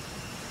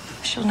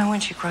 She'll know when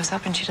she grows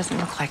up and she doesn't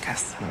look like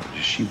us. No,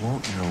 she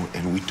won't know,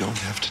 and we don't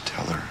have to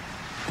tell her.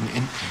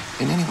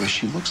 And anyway,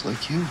 she looks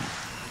like you.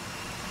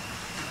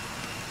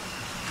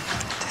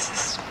 This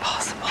is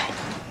possible.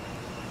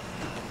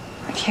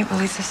 I can't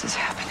believe this is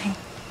happening.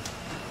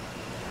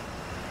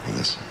 Hey,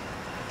 listen.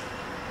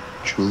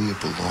 Julia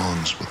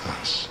belongs with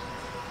us.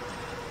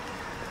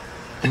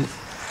 And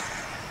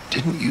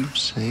didn't you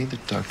say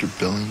that Dr.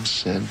 Billings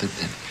said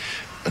that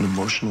an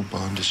emotional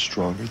bond is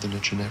stronger than a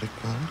genetic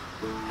bond?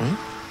 Right?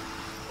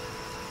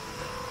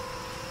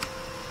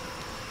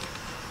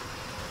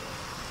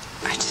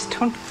 I just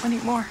don't know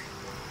anymore.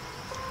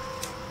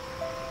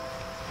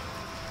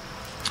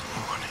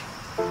 Oh, honey.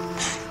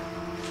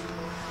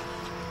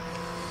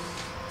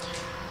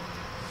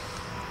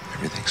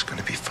 Everything's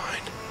gonna be fine.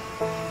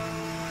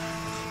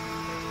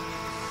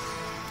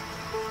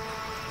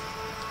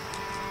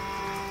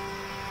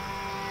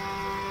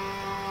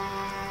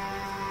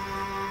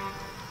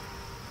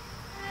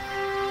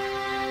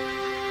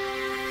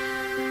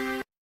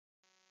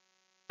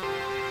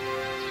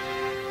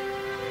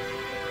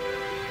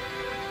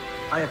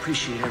 I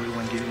appreciate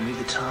everyone giving me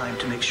the time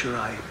to make sure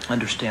I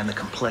understand the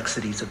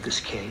complexities of this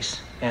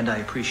case, and I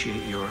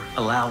appreciate your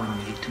allowing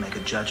me to make a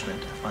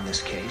judgment on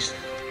this case.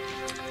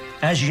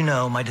 As you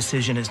know, my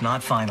decision is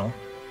not final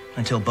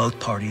until both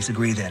parties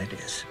agree that it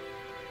is.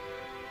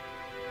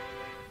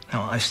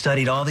 Now, I've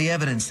studied all the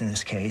evidence in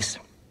this case.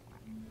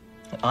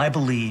 I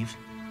believe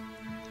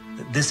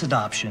that this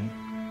adoption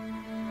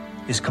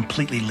is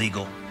completely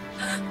legal.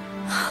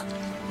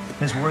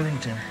 Ms.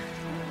 Worthington,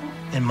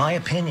 in my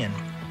opinion,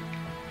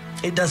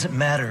 it doesn't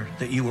matter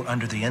that you were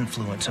under the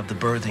influence of the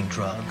birthing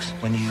drugs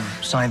when you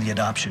signed the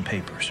adoption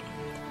papers.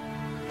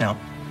 Now,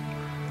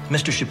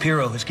 Mr.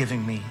 Shapiro has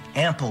given me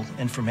ample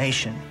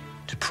information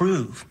to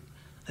prove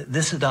that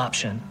this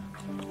adoption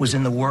was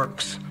in the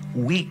works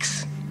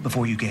weeks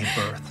before you gave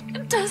birth.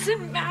 It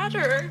doesn't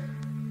matter.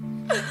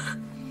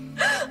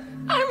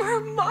 I'm her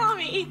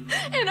mommy,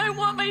 and I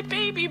want my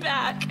baby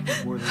back.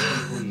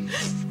 Worthington,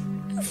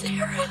 please.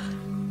 Sarah,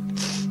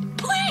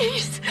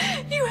 please,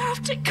 you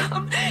have to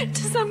come to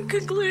some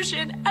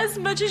conclusion as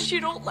much as you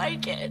don't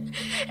like it,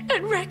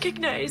 and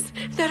recognize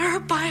that her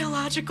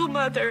biological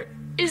mother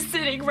is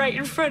sitting right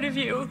in front of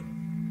you.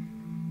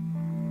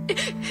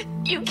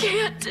 You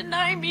can't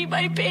deny me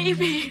my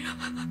baby.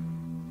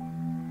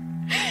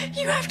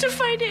 You have to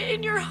find it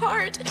in your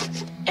heart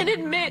and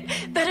admit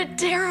that a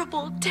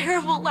terrible,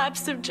 terrible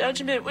lapse of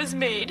judgment was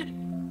made.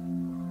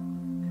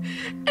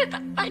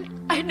 And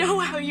I know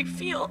how you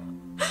feel.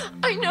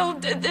 I know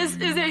that this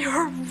is a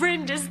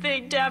horrendous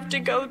thing to have to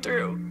go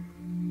through.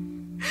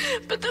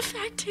 But the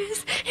fact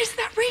is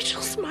that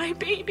Rachel's my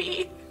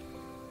baby.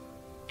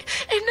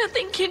 And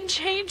nothing can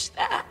change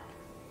that.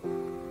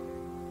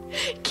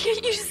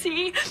 Can't you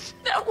see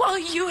that while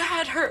you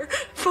had her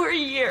for a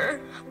year,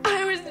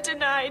 I was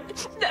denied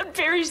that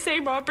very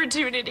same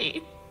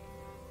opportunity?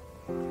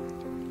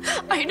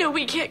 I know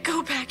we can't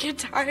go back in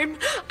time.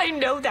 I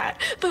know that.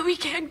 But we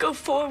can go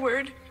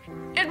forward.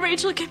 And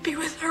Rachel can be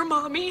with her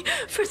mommy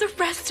for the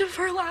rest of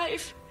her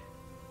life.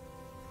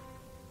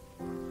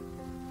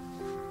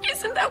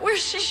 Isn't that where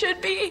she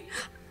should be?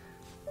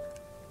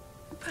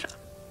 But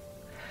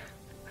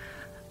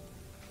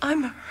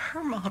I'm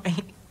her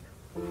mommy.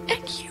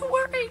 And you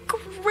were a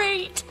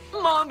great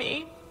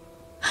mommy.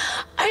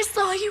 I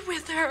saw you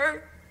with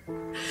her.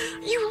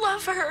 You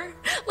love her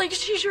like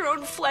she's your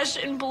own flesh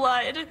and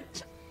blood.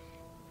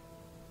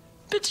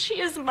 But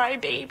she is my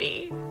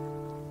baby.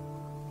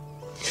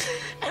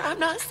 And I'm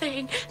not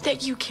saying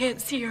that you can't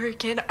see her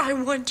again. I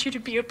want you to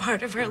be a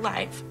part of her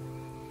life.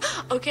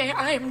 Okay,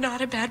 I am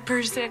not a bad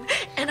person,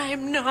 and I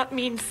am not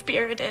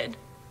mean-spirited.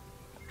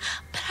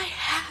 But I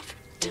have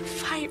to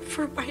fight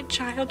for my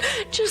child,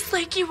 just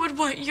like you would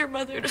want your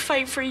mother to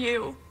fight for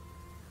you.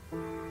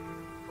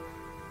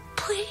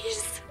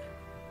 Please.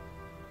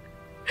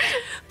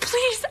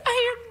 Please,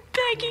 I am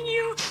begging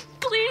you.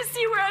 Please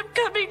see where I'm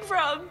coming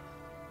from.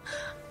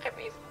 I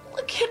mean,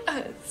 look at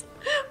us.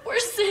 We're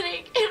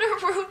sitting in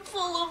a room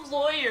full of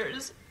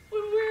lawyers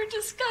when we're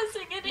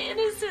discussing an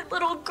innocent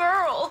little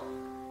girl.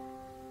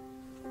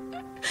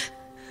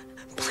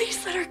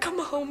 Please let her come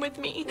home with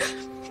me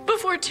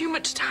before too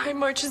much time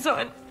marches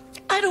on.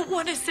 I don't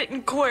want to sit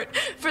in court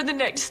for the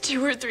next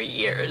 2 or 3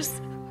 years.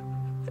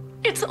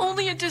 It's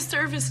only a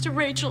disservice to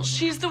Rachel.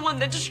 She's the one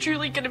that's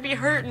truly going to be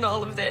hurt in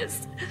all of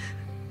this.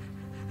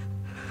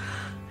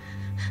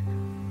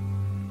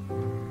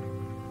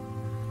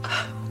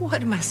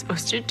 What am I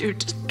supposed to do?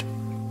 Just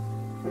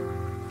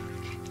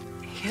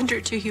hand her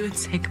to you and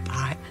say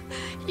goodbye.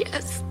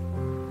 Yes.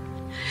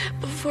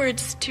 Before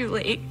it's too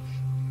late.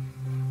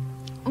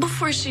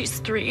 Before she's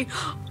 3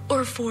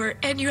 or 4,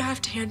 and you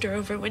have to hand her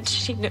over when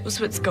she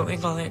knows what's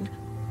going on.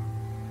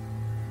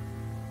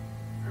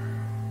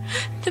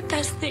 The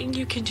best thing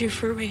you can do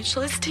for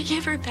Rachel is to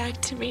give her back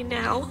to me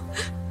now.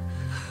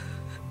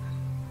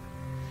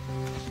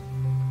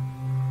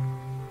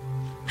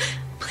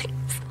 Please.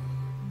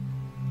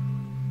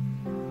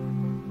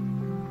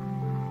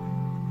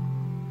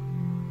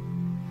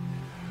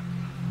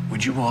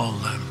 Would you all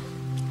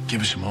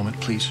give us a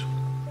moment, please?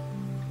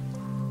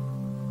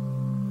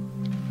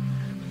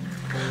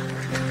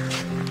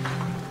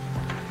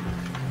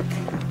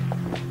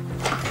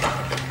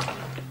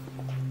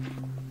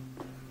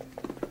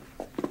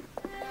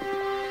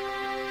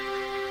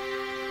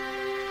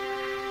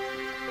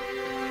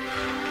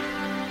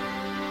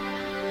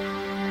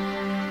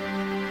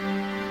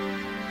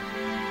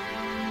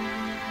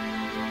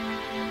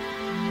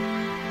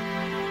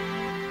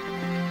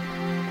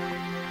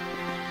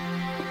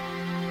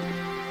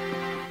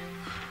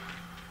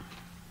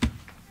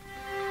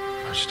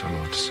 I just don't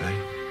know what to say.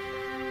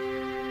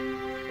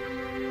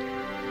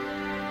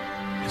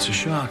 It's a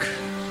shock.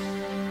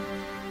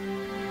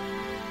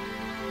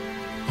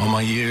 All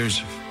my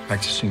years of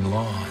practicing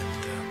law,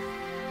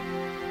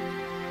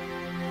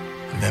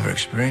 and I've never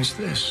experienced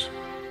this.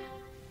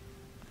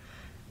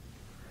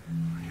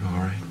 Are you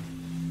all right?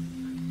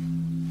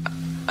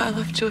 I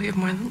love Julia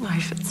more than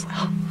life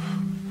itself.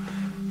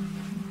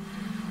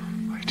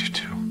 I do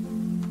too.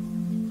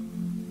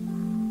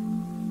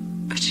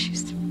 But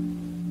she's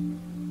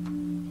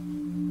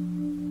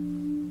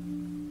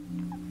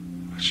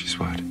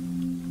what?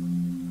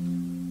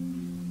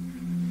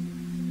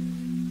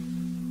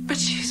 But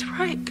she's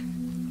right.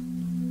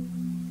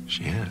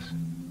 She is.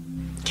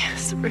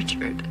 Yes,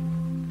 Richard.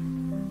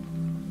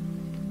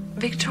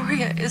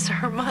 Victoria is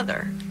her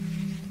mother.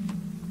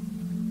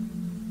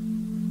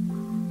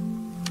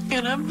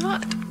 And I'm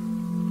not.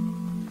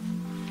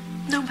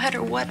 No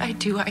matter what I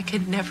do, I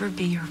could never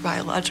be her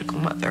biological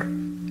mother.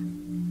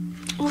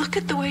 Look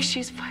at the way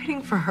she's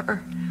fighting for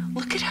her.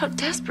 Look at how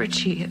desperate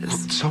she is.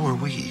 Well, so are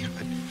we.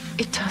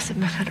 It doesn't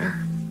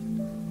matter.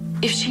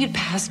 If she had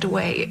passed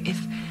away,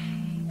 if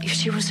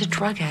she was a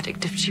drug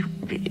addict, if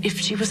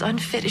she was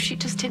unfit, if she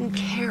just didn't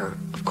care,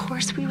 of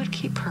course we would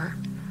keep her.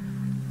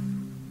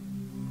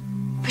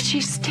 But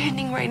she's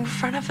standing right in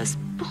front of us,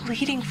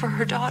 bleeding for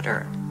her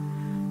daughter.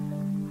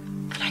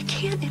 And I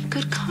can't in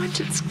good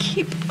conscience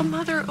keep a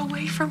mother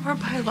away from her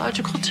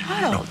biological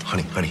child. No,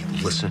 honey,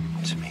 listen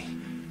to me.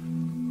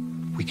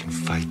 We can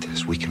fight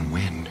this. We can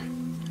win.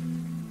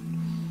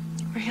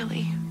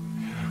 Really?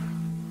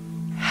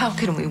 How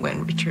can we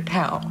win, Richard?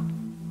 How?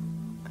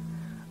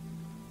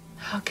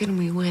 How can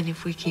we win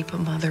if we keep a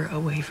mother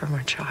away from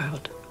her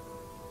child?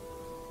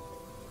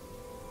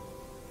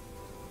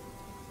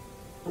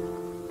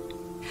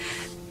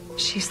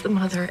 She's the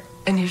mother,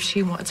 and if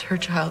she wants her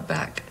child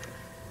back,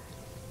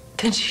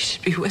 then she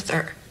should be with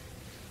her.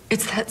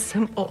 It's that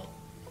simple.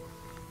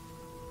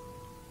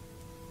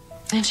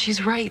 And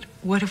she's right.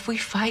 What if we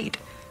fight?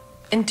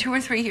 And 2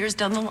 or 3 years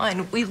down the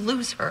line, we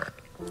lose her.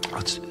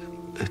 It's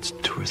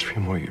 2 or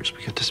 3 more years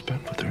we get to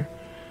spend with her.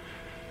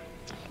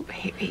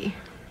 Baby.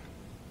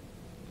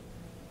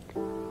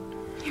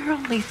 You're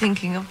only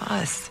thinking of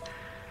us.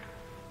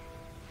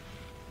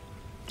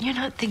 You're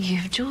not thinking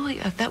of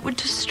Julia. That would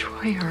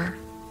destroy her.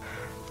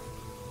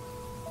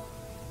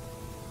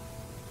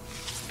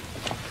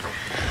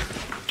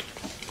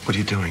 What are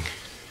you doing?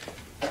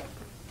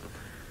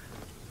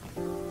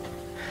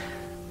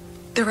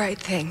 The right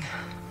thing.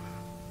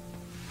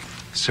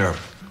 Sarah.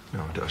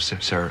 No,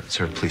 Sarah,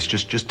 please,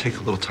 just take a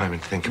little time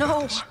and think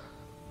about this.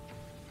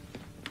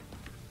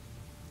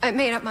 I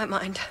made up my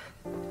mind.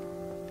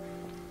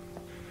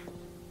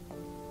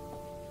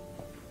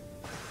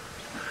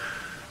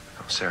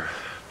 Oh, Sarah.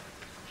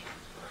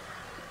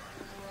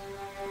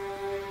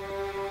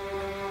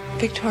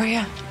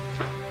 Victoria.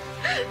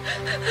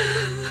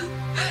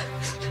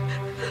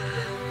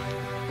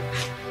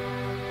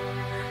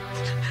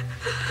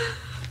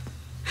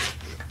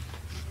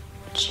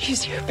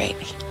 She's your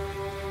baby.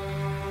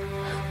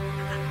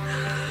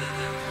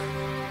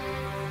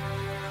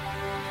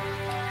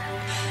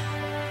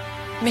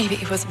 Maybe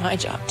it was my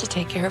job to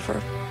take care of her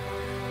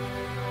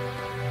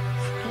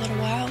for a little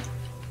while.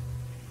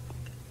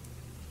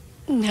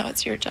 Now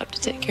it's your job to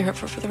take care of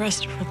her for the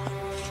rest of her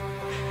life.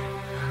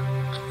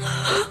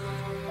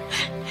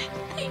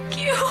 Thank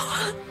you.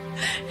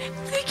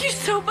 Thank you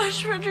so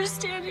much for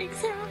understanding,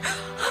 Sarah.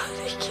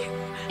 Thank you.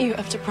 You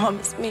have to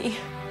promise me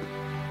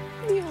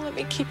you'll let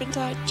me keep in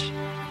touch.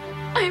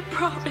 I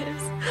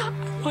promise. I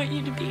want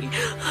you to be.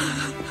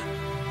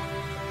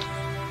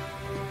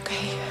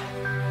 Okay.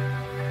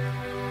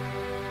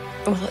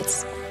 Well,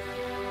 let's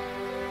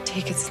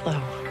take it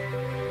slow.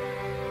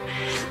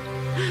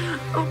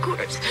 Of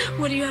course.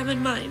 What do you have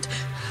in mind?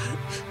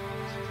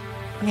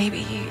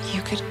 Maybe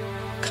you could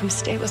come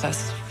stay with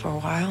us for a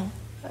while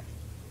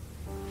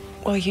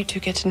you two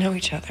get to know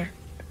each other.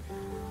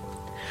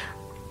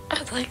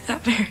 I'd like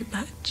that very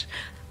much.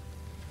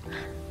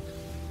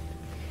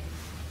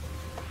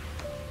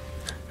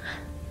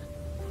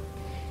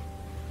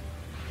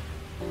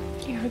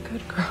 You're a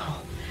good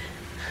girl.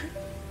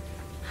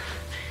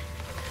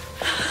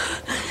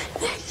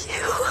 Thank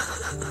you.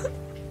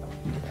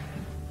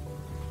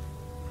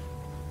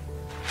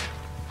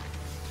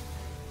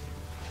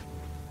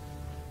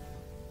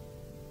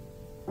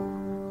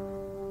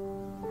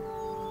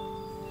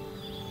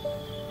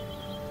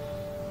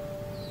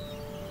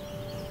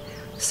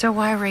 So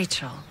why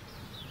Rachel?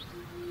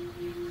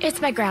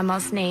 It's my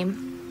grandma's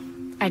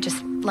name. I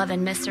just love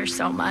and miss her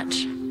so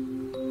much.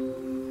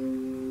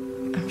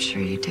 I'm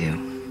sure you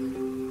do.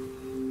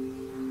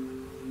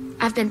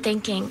 I've been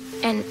thinking,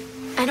 and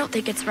I don't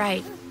think it's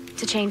right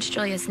to change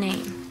Julia's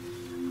name.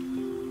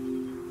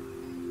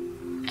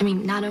 I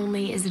mean, not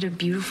only is it a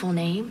beautiful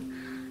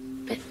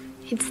name, but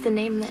it's the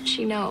name that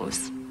she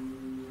knows.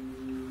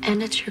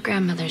 And it's your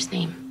grandmother's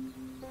name.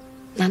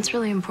 That's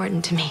really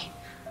important to me.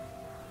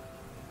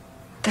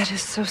 That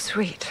is so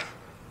sweet.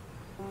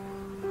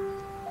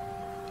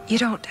 You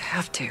don't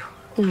have to.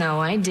 No,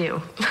 I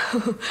do.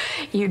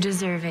 You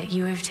deserve it.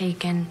 You have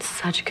taken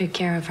such good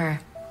care of her.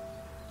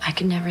 I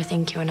could never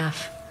thank you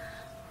enough.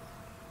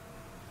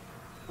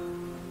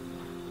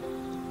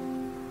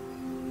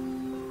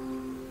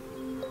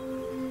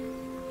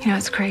 You know,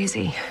 it's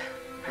crazy.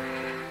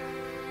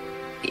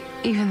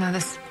 Even though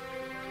this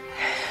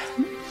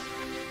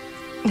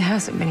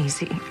hasn't been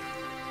easy,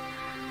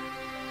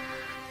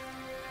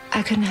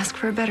 I couldn't ask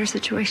for a better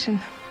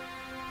situation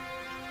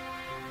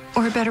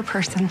or a better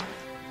person.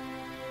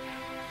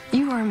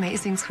 You are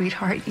amazing,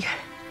 sweetheart.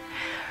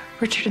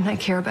 Richard and I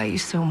care about you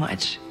so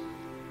much.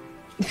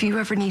 If you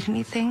ever need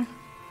anything,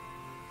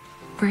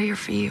 we're here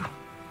for you.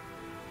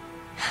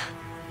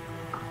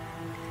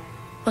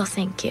 Well,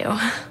 thank you.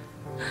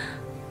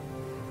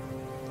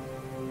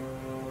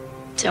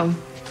 So,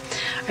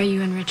 are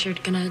you and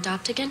Richard gonna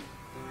adopt again?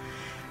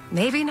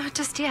 Maybe not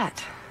just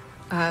yet.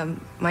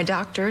 My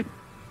doctor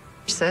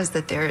says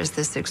that there is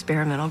this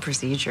experimental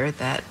procedure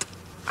that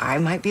I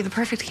might be the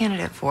perfect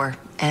candidate for,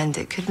 and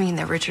it could mean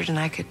that Richard and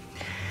I could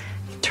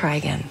try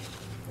again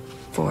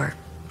for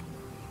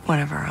one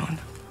of our own.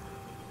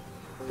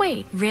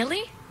 Wait,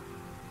 really?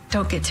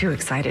 Don't get too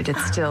excited.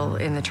 It's still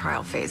in the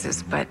trial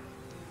phases, but...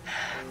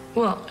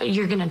 Well,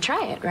 you're gonna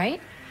try it,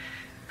 right?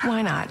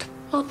 Why not?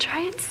 Well,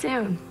 try it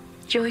soon.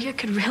 Julia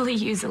could really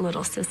use a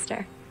little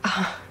sister.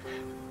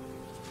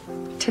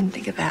 Didn't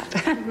think of that.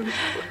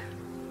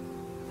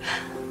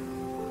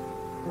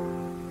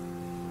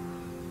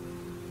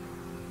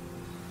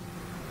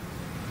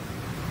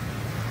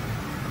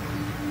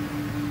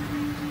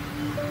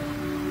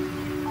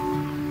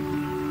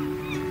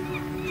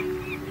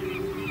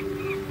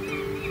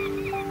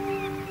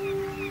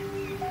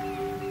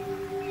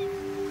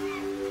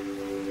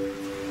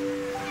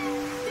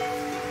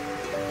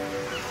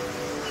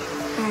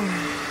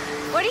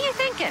 What are you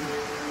thinking?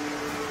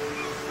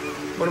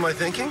 What am I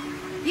thinking?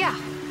 Yeah.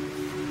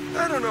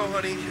 I don't know,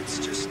 honey. It's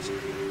just...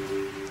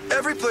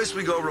 Every place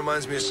we go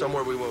reminds me of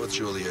somewhere we went with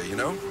Julia, you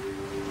know?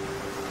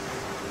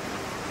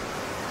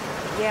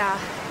 Yeah.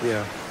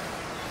 Yeah.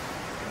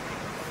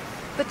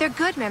 But they're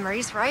good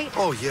memories, right?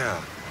 Oh, yeah.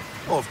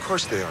 Oh, of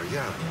course they are,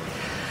 yeah.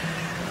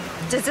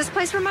 Does this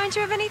place remind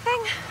you of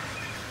anything?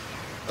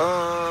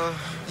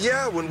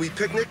 Yeah, when we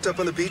picnicked up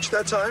on the beach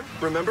that time,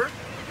 remember?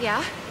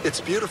 Yeah.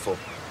 It's beautiful.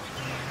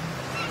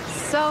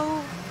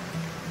 So,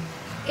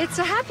 it's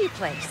a happy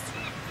place.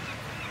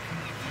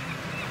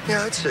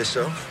 Yeah, I'd say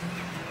so.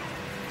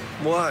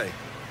 Why?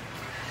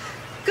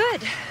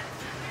 Good.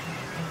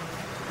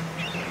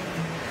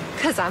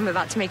 Because I'm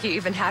about to make you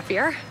even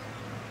happier.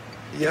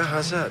 Yeah,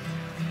 how's that?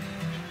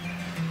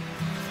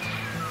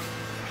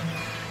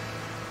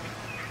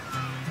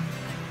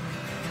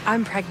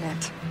 I'm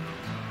pregnant.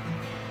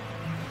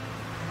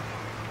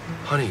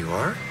 Honey, you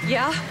are?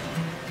 Yeah?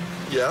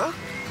 Yeah?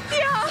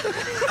 Yeah!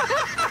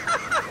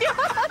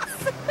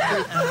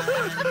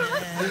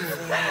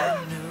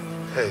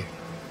 Hey.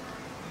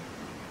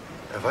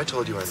 Have I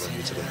told you I love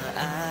you today?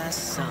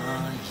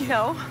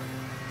 No.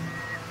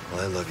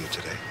 Well, I love you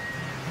today.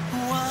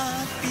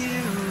 What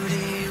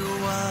beauty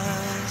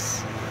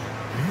was,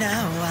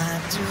 now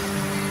I do.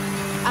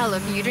 I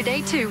love you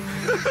today, too.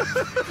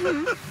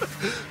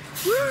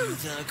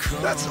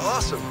 That's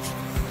awesome.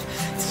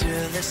 To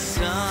the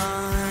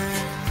sun,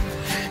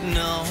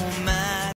 no matter